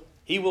will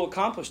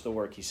accomplish the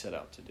work he set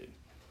out to do.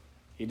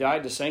 He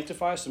died to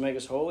sanctify us, to make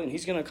us holy, and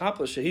he's going to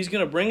accomplish it. He's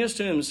going to bring us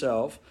to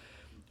himself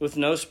with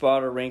no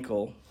spot or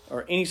wrinkle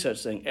or any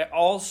such thing.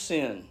 All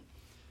sin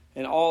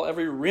and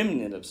every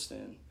remnant of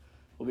sin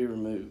will be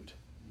removed,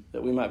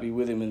 that we might be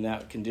with him in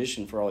that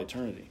condition for all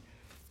eternity.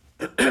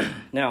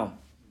 Now,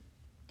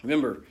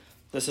 remember,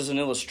 this is an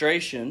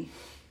illustration.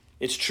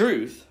 It's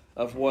truth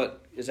of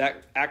what is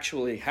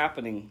actually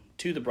happening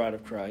to the bride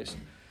of Christ,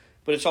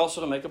 but it's also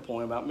to make a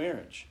point about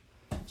marriage.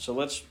 So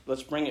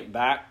let's bring it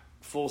back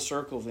full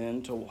circle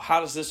then to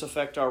how does this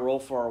affect our role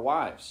for our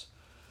wives?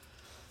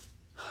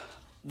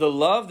 The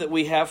love that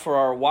we have for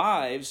our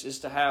wives is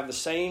to have the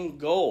same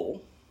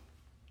goal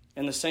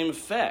and the same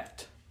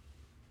effect,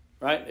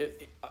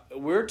 right?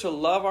 We're to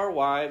love our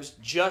wives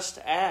just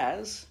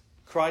as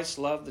Christ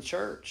loved the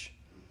church.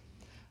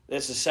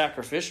 It's a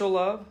sacrificial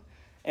love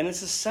and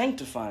it's a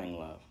sanctifying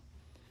love.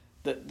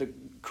 The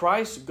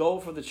Christ's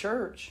goal for the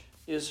church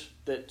is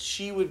that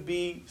she would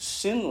be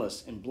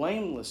sinless and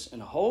blameless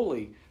and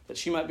holy, that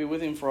she might be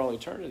with him for all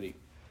eternity.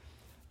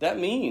 That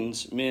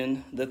means,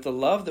 men, that the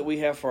love that we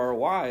have for our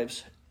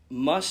wives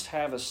must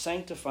have a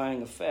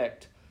sanctifying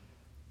effect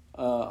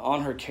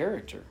on her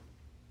character.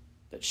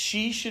 that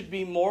she should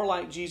be more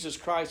like Jesus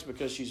Christ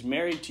because she's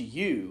married to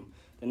you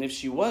than if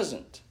she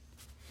wasn't,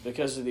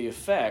 because of the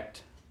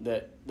effect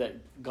that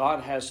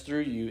God has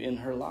through you in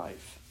her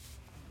life.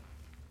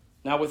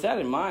 Now, with that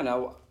in mind,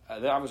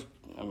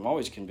 I'm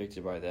always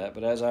convicted by that,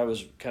 but as I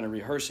was kind of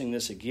rehearsing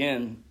this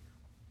again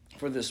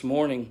for this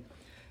morning,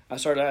 I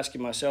started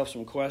asking myself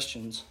some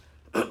questions.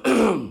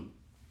 I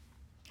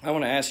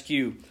want to ask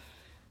you,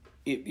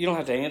 you don't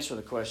have to answer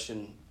the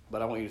question,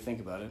 but I want you to think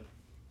about it.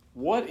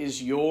 What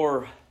is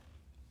your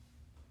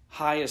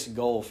highest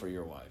goal for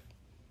your wife?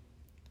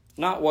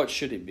 Not what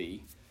should it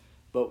be,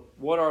 but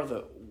what are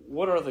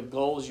the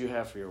goals you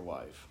have for your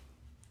wife?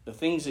 The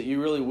things that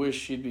you really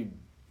wish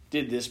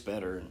did this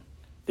better and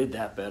did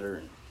that better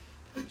and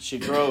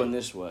she'd grow in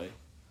this way.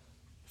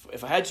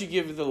 If I had you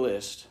give the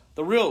list,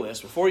 the real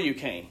list before you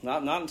came,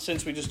 not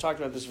since we just talked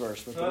about this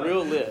verse, but the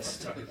real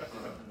list.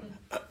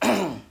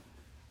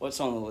 What's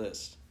on the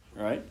list,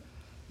 right?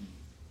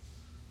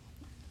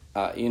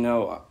 I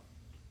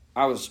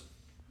was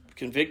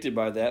convicted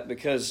by that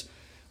because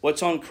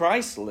what's on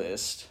Christ's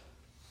list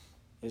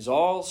is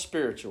all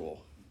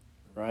spiritual,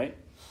 right?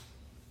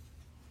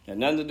 Had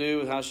nothing to do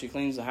with how she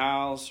cleans the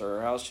house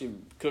or how she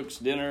cooks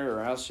dinner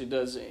or how she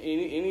does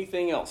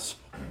anything else.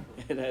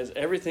 It has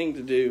everything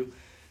to do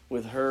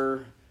with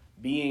her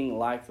being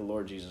like the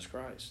Lord Jesus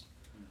Christ.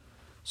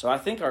 So I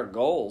think our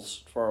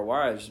goals for our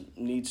wives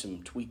need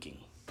some tweaking,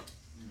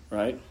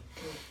 right?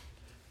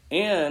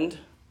 And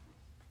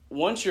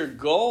once your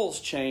goals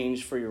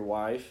change for your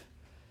wife,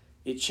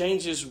 it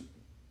changes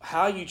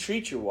how you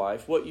treat your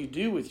wife, what you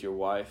do with your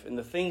wife, and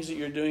the things that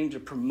you're doing to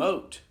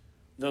promote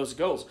those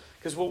goals.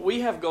 Because when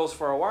we have goals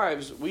for our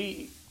wives,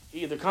 we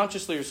either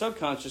consciously or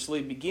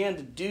subconsciously begin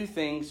to do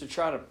things to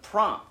try to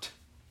prompt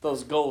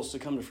those goals to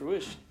come to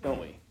fruition, don't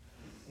we?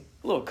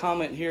 A little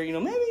comment here,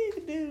 maybe you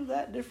could do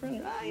that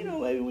different.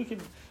 Maybe we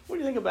could, what do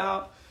you think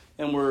about?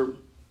 And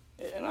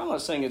I'm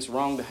not saying it's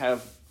wrong to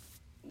have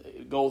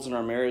goals in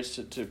our marriage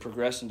to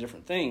progress in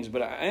different things,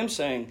 but I am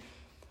saying,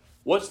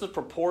 what's the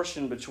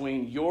proportion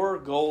between your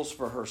goals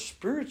for her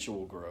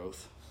spiritual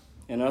growth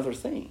and other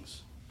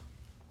things?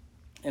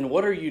 And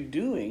what are you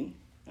doing?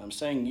 I'm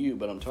saying you,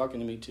 but I'm talking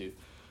to me too.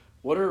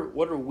 What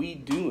are we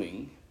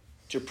doing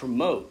to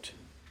promote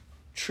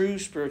true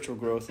spiritual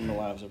growth in the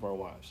lives of our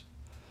wives?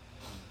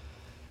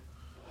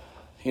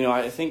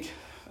 I think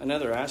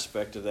another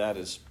aspect of that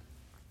is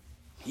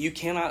you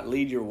cannot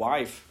lead your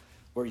wife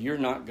where you're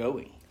not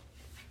going,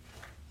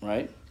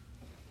 right?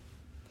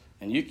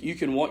 And you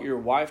can want your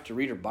wife to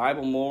read her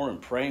Bible more and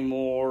pray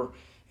more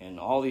and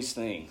all these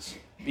things,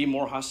 be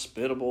more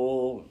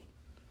hospitable.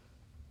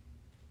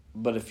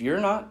 But if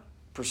you're not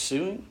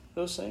pursuing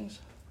those things,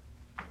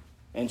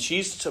 and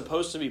she's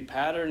supposed to be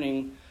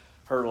patterning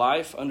her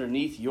life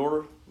underneath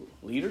your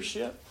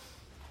leadership,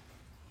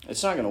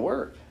 it's not going to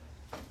work.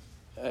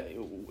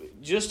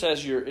 Just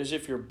as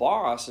if your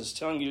boss is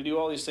telling you to do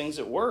all these things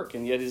at work,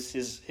 and yet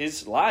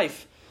his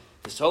life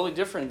is totally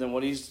different than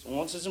what he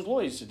wants his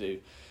employees to do.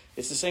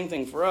 It's the same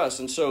thing for us.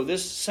 And so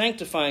this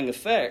sanctifying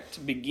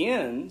effect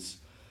begins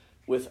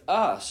with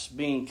us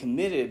being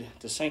committed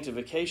to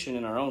sanctification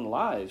in our own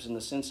lives, in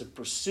the sense of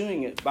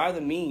pursuing it by the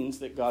means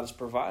that God has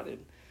provided.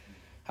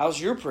 How's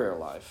your prayer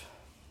life?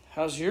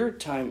 How's your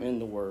time in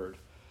the Word?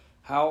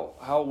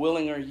 How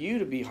willing are you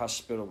to be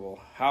hospitable?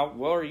 How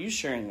well are you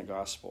sharing the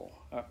gospel?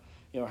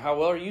 How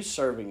well are you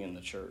serving in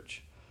the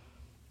church?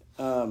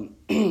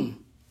 And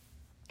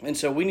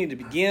so we need to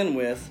begin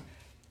with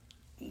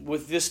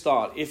this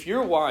thought. If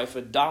your wife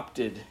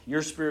adopted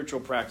your spiritual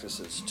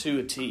practices to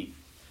a T,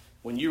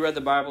 when you read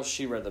the Bible,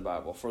 she read the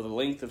Bible. For the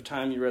length of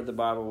time you read the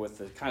Bible, with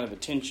the kind of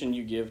attention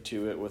you give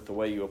to it, with the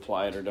way you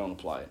apply it or don't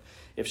apply it.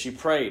 If she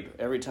prayed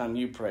every time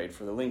you prayed,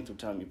 for the length of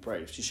time you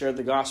prayed. If she shared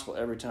the gospel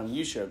every time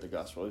you shared the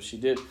gospel. If she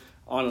did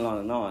on and on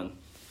and on.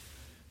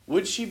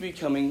 Would she be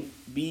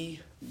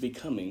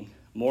becoming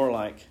more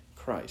like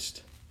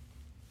Christ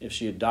if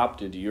she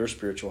adopted your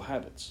spiritual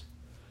habits?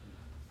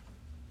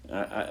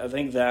 I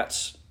think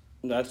that's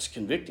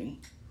convicting.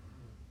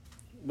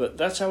 But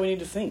that's how we need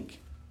to think.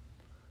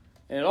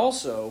 And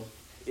also,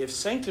 if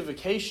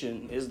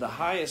sanctification is the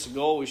highest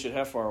goal we should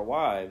have for our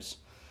wives,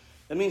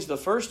 that means the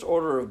first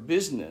order of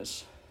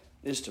business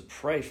is to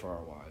pray for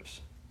our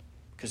wives.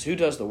 Because who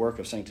does the work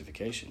of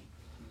sanctification?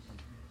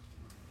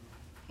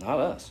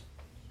 Not us,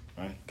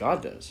 right?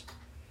 God does.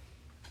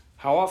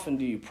 How often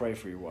do you pray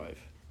for your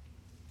wife?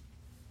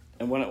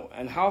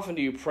 And how often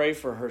do you pray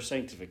for her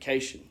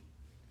sanctification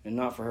and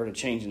not for her to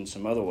change in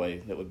some other way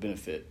that would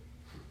benefit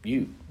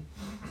you,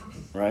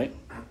 right?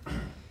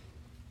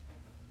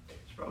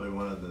 It's probably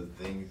one of the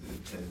things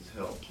that has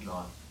helped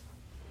not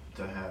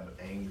to have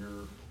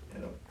anger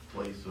in a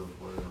place of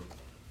where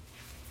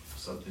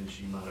something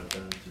she might have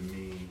done to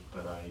me,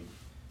 but I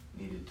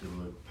needed to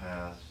look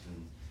past.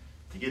 And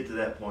to get to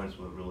that point is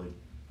what really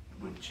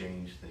would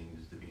change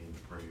things, to begin to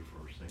pray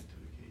for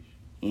sanctification.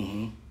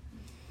 Mm-hmm.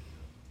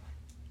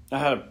 I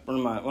had one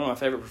of my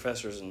favorite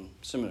professors in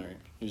seminary.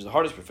 He was the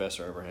hardest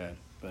professor I ever had,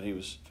 but he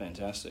was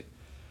fantastic.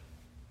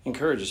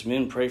 Encourage us,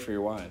 men, pray for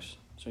your wives.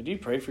 So do you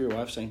pray for your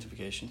wife's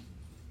sanctification?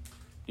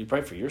 You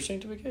pray for your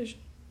sanctification?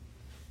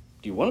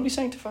 Do you want to be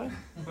sanctified?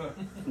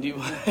 Do you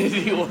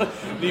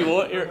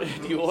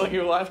want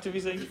your life to be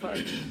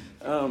sanctified?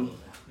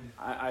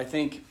 I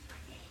think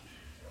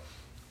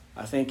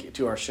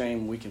to our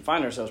shame we can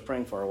find ourselves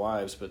praying for our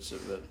wives,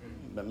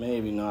 but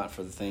maybe not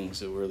for the things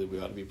that really we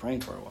ought to be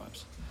praying for our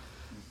wives.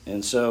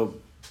 And so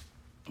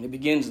it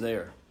begins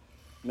there.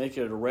 Make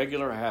it a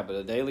regular habit,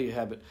 a daily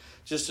habit.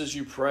 Just as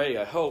you pray,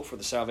 I hope, for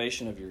the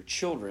salvation of your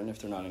children if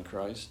they're not in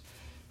Christ,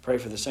 pray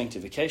for the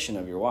sanctification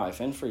of your wife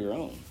and for your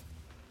own.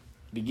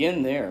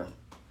 Begin there,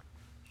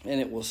 and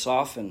it will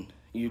soften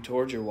you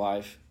towards your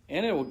wife,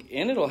 and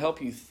it'll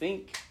help you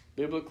think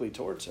biblically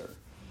towards her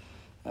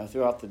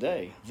throughout the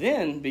day.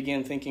 Then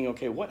begin thinking,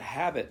 okay, what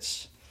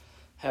habits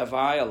have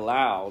I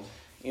allowed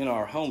in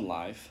our home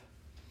life,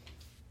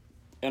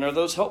 and are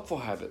those helpful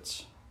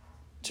habits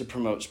to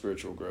promote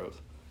spiritual growth?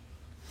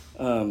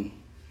 Do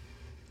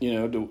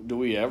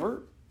we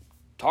ever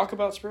talk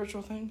about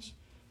spiritual things?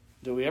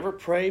 Do we ever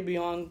pray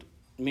beyond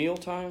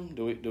mealtime?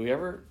 Do we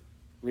ever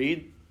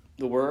read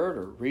the Word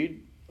or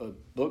read a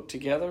book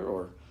together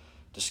or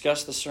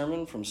discuss the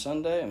sermon from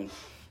Sunday? I mean,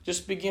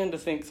 just begin to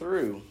think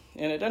through.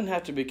 And it doesn't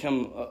have to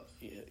become...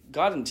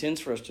 God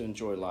intends for us to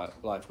enjoy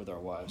life with our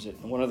wives.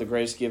 One of the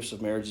greatest gifts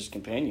of marriage is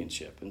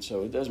companionship. And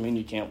so it doesn't mean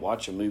you can't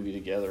watch a movie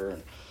together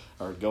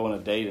or go on a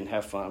date and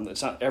have fun.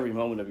 It's not every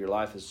moment of your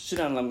life is, sit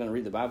down and I'm going to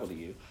read the Bible to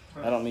you.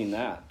 I don't mean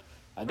that.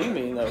 I do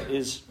mean, though,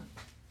 is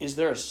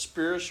there a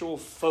spiritual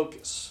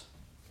focus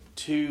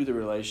to the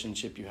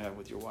relationship you have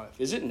with your wife?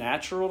 Is it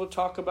natural to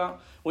talk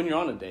about when you're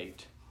on a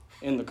date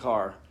in the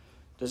car?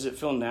 Does it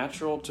feel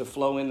natural to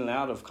flow in and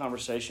out of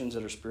conversations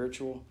that are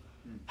spiritual?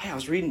 Hey, I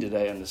was reading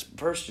today and this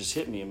verse just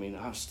hit me. I mean,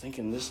 I was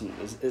thinking this.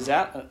 Is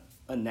that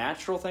a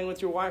natural thing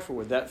with your wife, or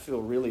would that feel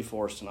really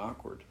forced and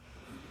awkward?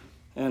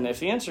 And if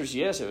the answer is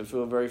yes, it would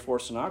feel very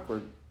forced and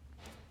awkward.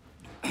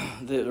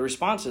 The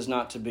response is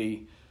not to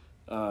be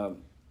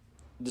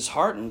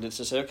disheartened. It's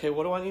to say, okay,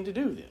 what do I need to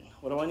do then?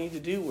 What do I need to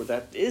do where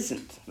that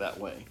isn't that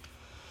way?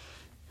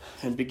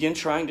 And begin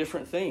trying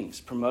different things,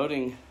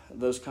 promoting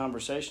those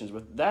conversations.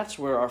 But that's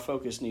where our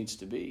focus needs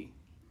to be.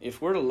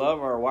 If we're to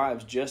love our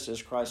wives just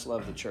as Christ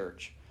loved the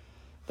church,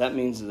 that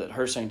means that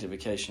her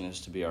sanctification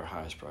is to be our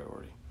highest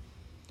priority.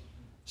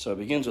 So it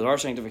begins with our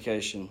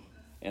sanctification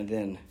and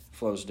then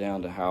flows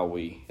down to how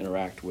we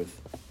interact with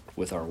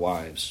our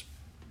wives.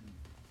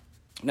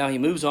 Now he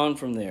moves on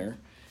from there.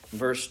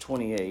 Verse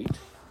 28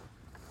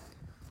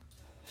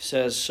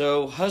 says,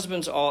 so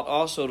husbands ought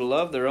also to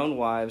love their own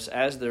wives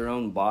as their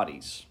own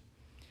bodies.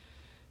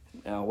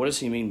 Now, what does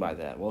he mean by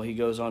that? Well, he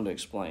goes on to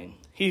explain.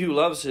 He who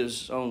loves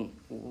his own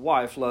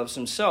wife loves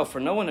himself, for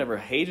no one ever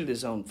hated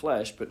his own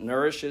flesh, but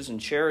nourishes and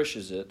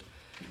cherishes it,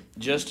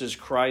 just as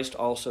Christ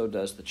also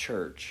does the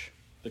church,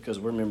 because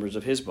we're members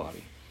of his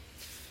body.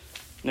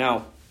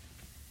 Now,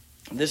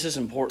 this is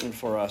important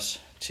for us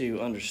to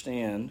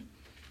understand,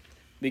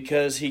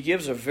 because he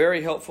gives a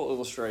very helpful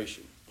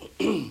illustration.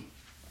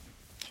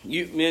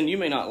 Men, you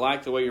may not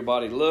like the way your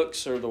body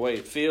looks or the way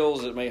it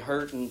feels. It may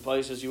hurt in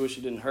places you wish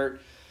it didn't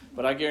hurt.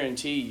 But I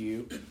guarantee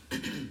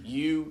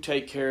you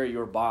take care of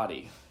your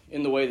body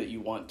in the way that you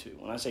want to.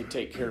 When I say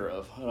take care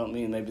of, I don't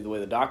mean maybe the way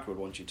the doctor would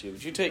want you to.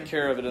 But you take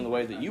care of it in the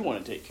way that you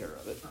want to take care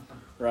of it.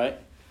 Right?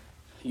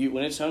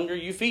 When it's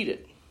hungry, you feed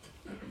it.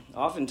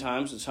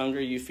 Oftentimes, it's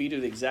hungry, you feed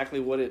it exactly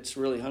what it's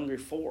really hungry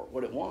for,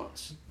 what it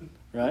wants.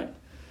 Right?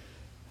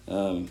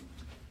 On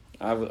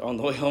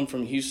the way home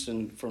from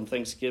Houston from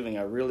Thanksgiving,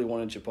 I really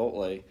wanted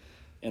Chipotle,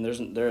 and there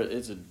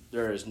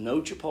is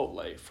no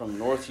Chipotle from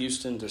North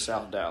Houston to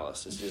South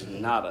Dallas. It's just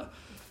nada.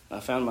 I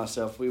found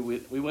myself, we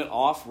went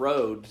off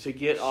road to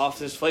get off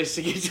this place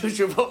to get to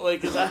Chipotle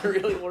because I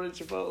really wanted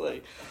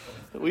Chipotle.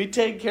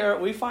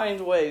 We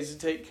find ways to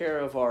take care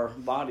of our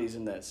bodies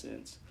in that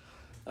sense,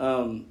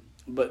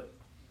 but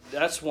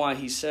that's why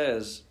he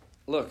says,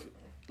 look,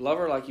 love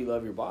her like you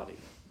love your body.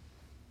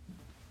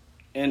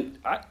 And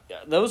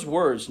those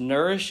words,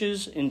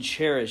 nourishes and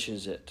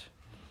cherishes it.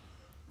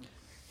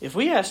 If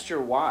we asked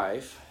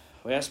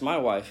my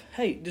wife,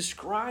 hey,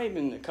 describe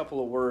in a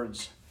couple of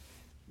words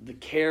the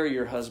care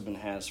your husband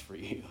has for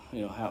you.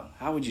 You know,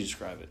 how would you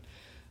describe it?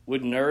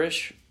 Would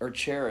nourish or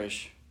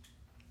cherish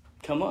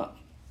come up?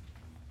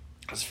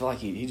 I just feel like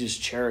he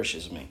just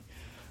cherishes me.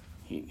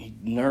 He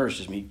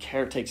nourishes me.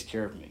 He takes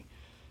care of me.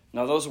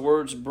 Now, those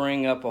words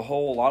bring up a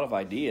whole lot of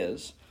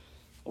ideas.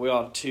 We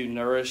ought to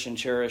nourish and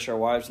cherish our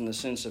wives in the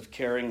sense of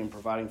caring and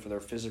providing for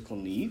their physical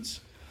needs,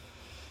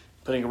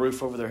 putting a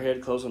roof over their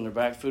head, clothes on their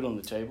back, food on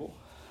the table.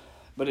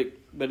 But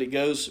it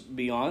goes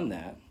beyond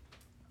that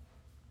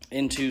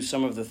into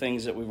some of the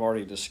things that we've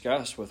already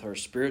discussed with her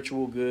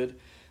spiritual good,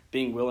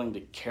 being willing to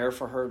care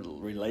for her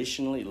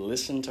relationally,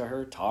 listen to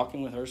her,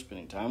 talking with her,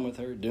 spending time with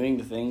her, doing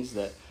the things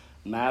that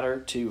matter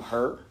to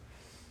her.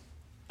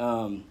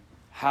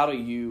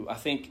 I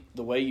think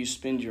the way you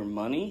spend your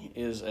money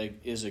is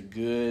a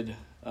good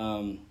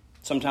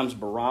sometimes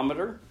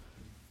barometer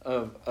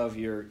of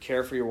your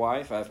care for your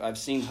wife. I've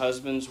seen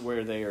husbands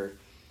where they are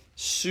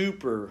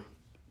super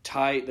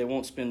tight. They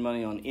won't spend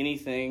money on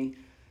anything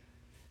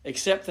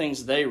except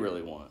things they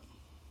really want.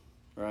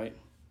 right?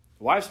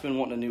 Wife's been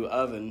wanting a new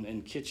oven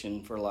and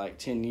kitchen for like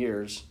 10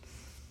 years.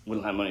 We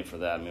don't have money for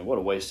that. I mean, what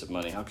a waste of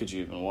money. How could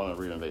you even want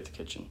to renovate the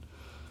kitchen?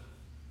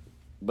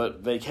 But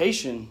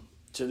vacation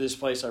to this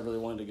place I really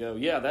wanted to go,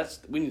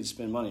 we need to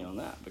spend money on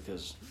that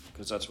because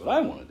that's what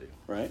I want to do,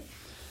 right?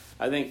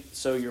 I think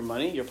so. Your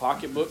money, your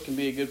pocketbook can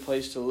be a good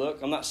place to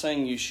look. I'm not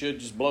saying you should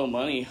just blow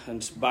money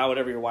and buy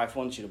whatever your wife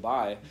wants you to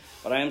buy,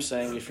 but I am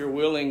saying if you're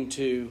willing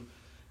to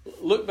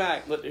look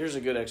back, here's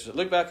a good exercise.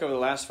 Look back over the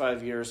last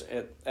 5 years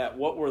at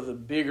what were the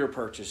bigger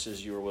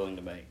purchases you were willing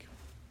to make.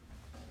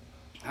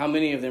 How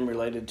many of them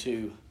related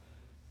to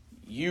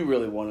you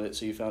really wanted it,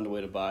 so you found a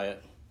way to buy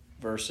it,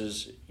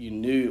 versus you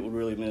knew it would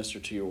really minister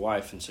to your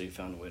wife, and so you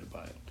found a way to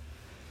buy it?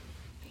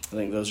 I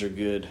think those are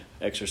good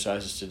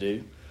exercises to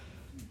do.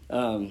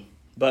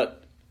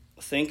 But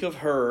think of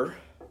her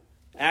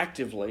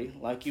actively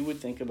like you would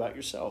think about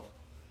yourself,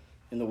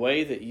 in the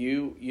way that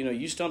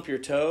you stump your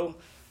toe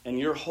and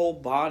your whole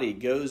body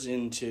goes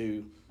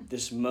into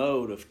this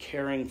mode of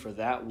caring for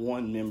that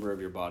one member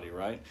of your body,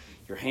 right?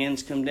 Your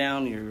hands come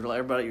down, you're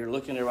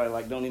looking at everybody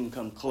like, don't even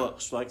come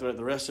close. Like the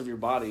rest of your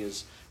body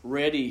is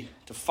ready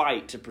to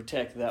fight to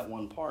protect that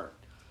one part.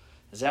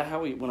 Is that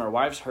how when our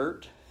wives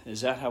hurt,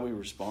 is that how we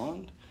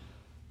respond?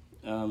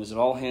 Is it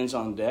all hands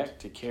on deck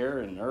to care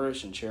and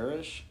nourish and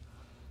cherish?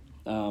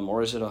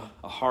 Or is it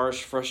a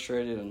harsh,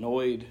 frustrated,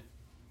 annoyed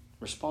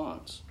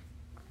response?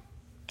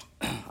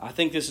 I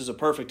think this is a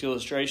perfect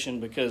illustration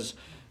because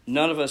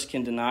none of us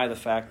can deny the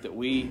fact that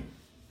we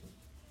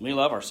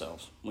love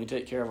ourselves. We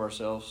take care of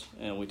ourselves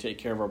and we take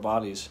care of our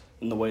bodies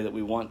in the way that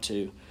we want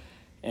to.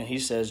 And he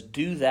says,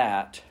 do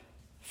that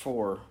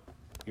for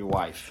your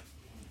wife,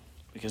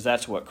 because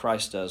that's what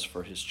Christ does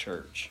for his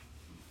church.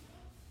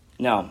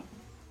 Now,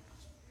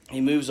 he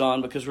moves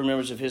on because we're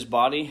members of his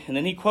body. And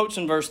then he quotes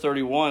in verse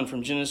 31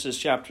 from Genesis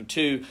chapter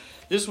 2.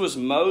 This was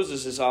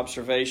Moses'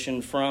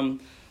 observation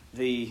from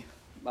the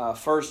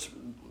first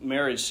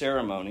marriage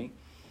ceremony.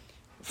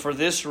 For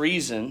this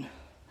reason,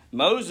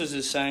 Moses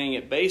is saying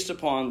it based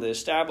upon the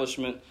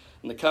establishment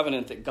and the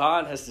covenant that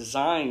God has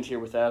designed here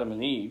with Adam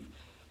and Eve.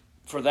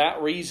 For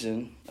that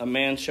reason, a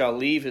man shall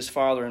leave his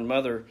father and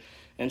mother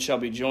and shall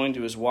be joined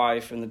to his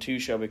wife, and the two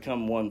shall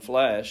become one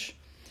flesh.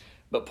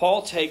 But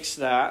Paul takes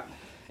that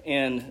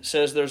and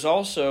says there's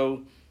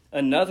also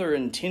another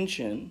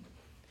intention.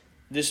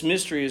 This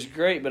mystery is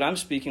great, but I'm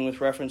speaking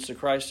with reference to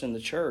Christ and the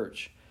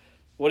church.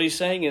 What he's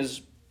saying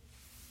is,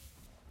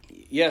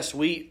 yes,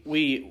 we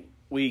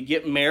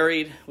get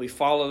married, we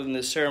follow in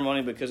this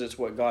ceremony because it's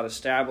what God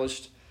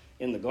established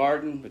in the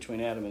garden between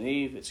Adam and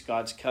Eve. It's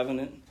God's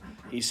covenant.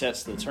 He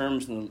sets the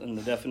terms and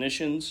the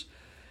definitions.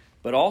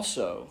 But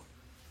also,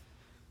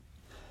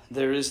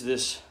 there is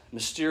this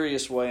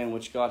mysterious way in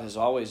which God has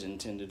always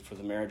intended for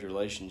the marriage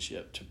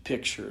relationship to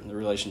picture the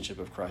relationship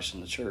of Christ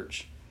and the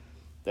church,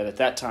 that at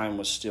that time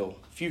was still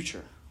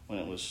future when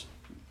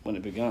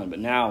it begun, but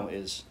now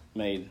is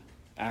made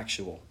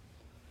actual.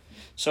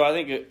 So I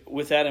think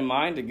with that in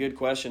mind, a good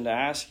question to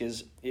ask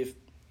is,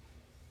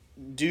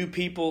 do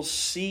people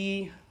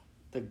see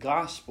the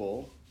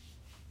gospel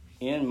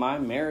in my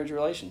marriage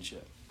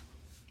relationship?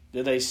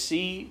 Do they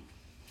see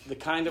the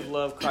kind of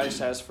love Christ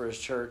has for his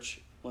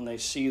church when they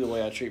see the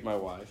way I treat my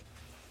wife?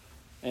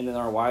 And then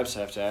our wives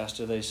have to ask,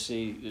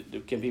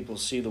 can people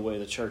see the way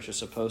the church is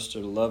supposed to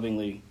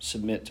lovingly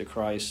submit to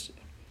Christ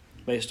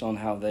based on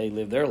how they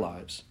live their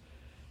lives?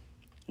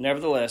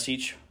 Nevertheless,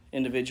 each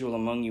individual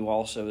among you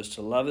also is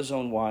to love his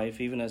own wife,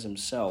 even as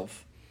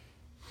himself,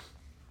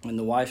 and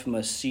the wife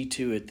must see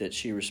to it that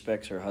she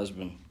respects her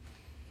husband.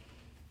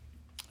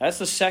 That's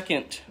the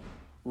second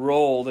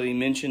role that he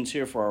mentions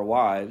here for our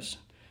wives.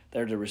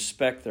 They're to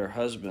respect their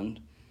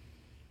husband.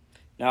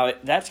 Now,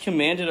 that's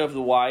commanded of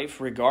the wife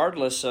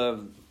regardless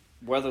of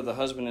whether the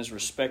husband is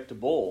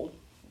respectable.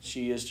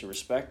 She is to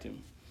respect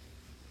him.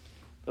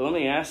 But let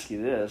me ask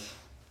you this.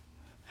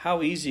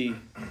 How easy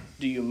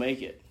do you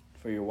make it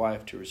for your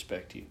wife to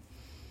respect you?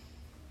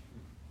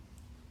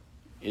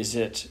 Is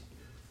it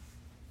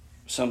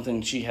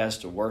something she has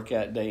to work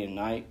at day and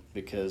night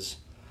because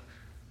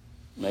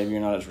maybe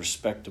you're not as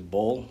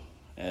respectable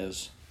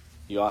as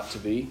you ought to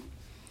be?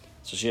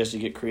 So she has to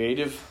get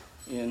creative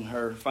in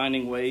her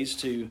finding ways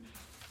to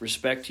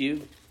respect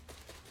you.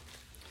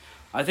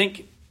 I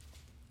think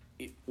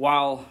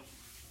while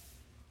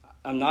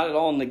I'm not at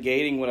all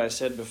negating what I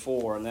said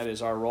before, and that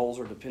is our roles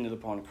are dependent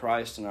upon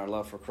Christ and our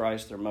love for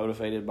Christ. They're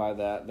motivated by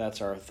that.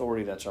 That's our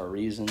authority. That's our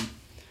reason.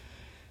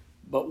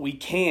 But we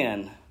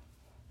can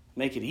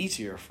make it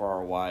easier for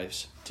our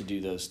wives to do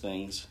those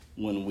things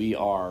when we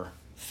are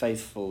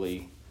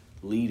faithfully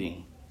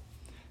leading.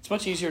 It's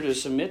much easier to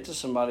submit to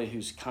somebody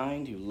who's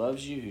kind, who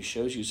loves you, who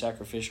shows you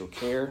sacrificial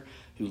care,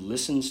 who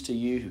listens to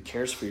you, who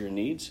cares for your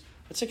needs.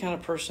 That's the kind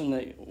of person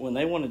that when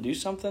they want to do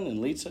something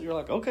and lead something, you're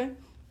like, okay,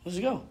 let's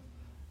go.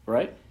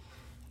 Right?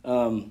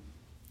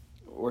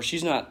 Or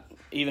she's not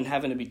even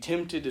having to be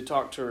tempted to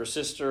talk to her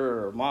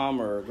sister or mom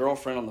or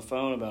girlfriend on the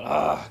phone about,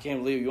 I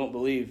can't believe you won't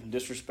believe,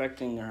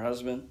 disrespecting her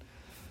husband.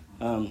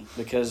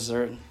 Because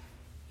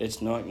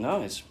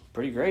it's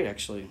pretty great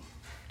actually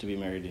to be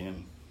married to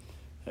him.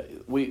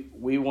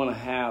 We want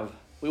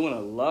to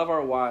love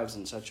our wives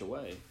in such a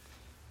way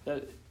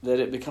that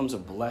it becomes a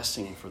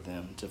blessing for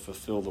them to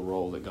fulfill the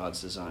role that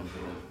God's designed for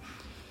them.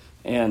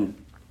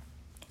 And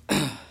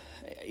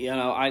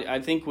I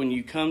think when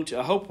you come to,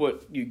 I hope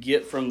what you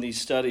get from these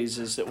studies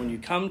is that when you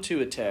come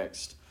to a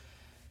text,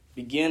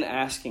 begin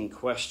asking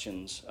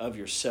questions of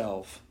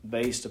yourself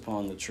based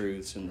upon the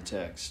truths in the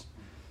text.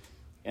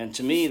 And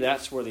to me,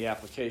 that's where the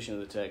application of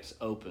the text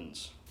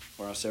opens,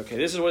 where I say, okay,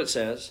 this is what it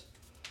says.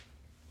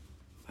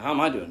 How am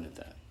I doing at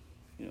that?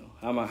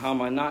 How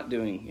am I not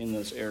doing in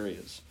those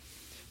areas?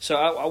 So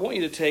I want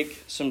you to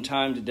take some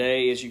time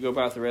today as you go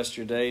about the rest of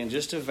your day and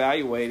just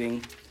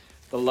evaluating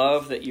the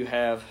love that you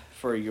have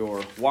for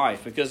your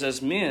wife. Because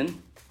as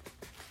men,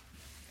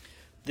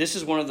 this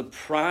is one of the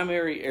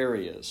primary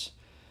areas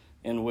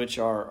in which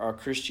our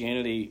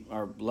Christianity,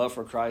 our love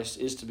for Christ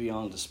is to be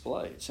on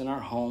display. It's in our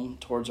home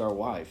towards our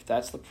wife.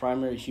 That's the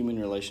primary human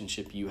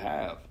relationship you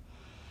have.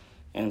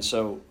 And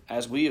so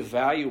as we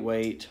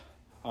evaluate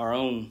our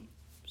own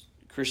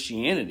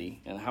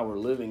Christianity and how we're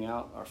living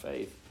out our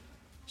faith,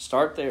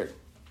 start there.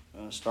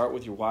 Start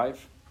with your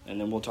wife, and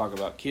then we'll talk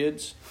about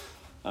kids,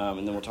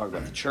 and then we'll talk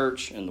about the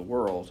church and the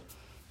world.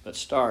 But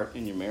start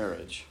in your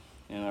marriage.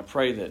 And I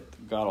pray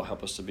that God will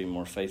help us to be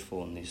more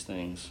faithful in these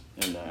things.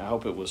 And I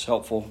hope it was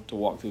helpful to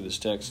walk through this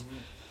text.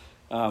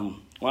 Why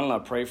don't I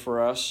pray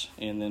for us,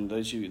 and then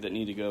those of you that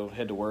need to go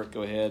head to work,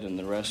 go ahead, and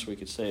the rest we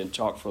could stay and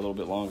talk for a little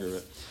bit longer.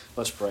 But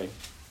let's pray.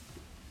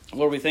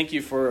 Lord, we thank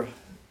you for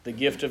the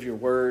gift of your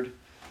word,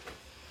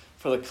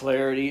 for the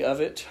clarity of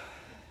it.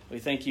 We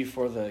thank you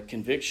for the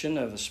conviction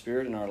of the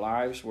Spirit in our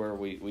lives where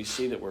we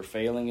see that we're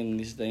failing in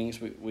these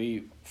things.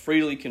 We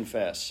freely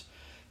confess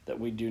that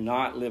we do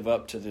not live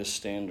up to this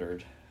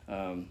standard.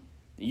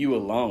 You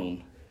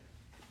alone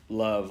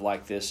love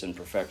like this in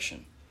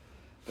perfection.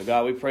 But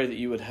God, we pray that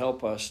you would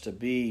help us to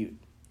be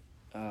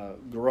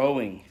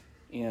growing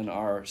in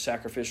our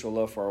sacrificial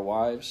love for our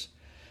wives.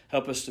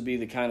 Help us to be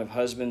the kind of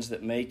husbands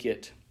that make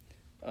it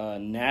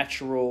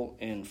natural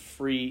and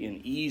free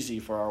and easy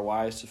for our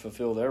wives to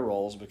fulfill their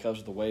roles because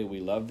of the way we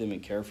love them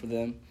and care for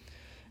them.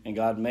 And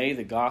God, may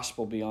the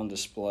gospel be on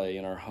display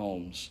in our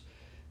homes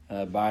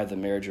by the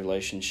marriage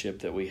relationship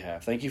that we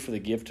have. Thank you for the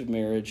gift of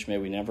marriage. May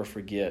we never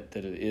forget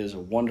that it is a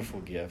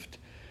wonderful gift,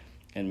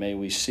 and may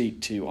we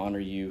seek to honor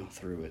you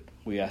through it.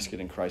 We ask it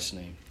in Christ's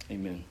name.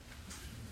 Amen.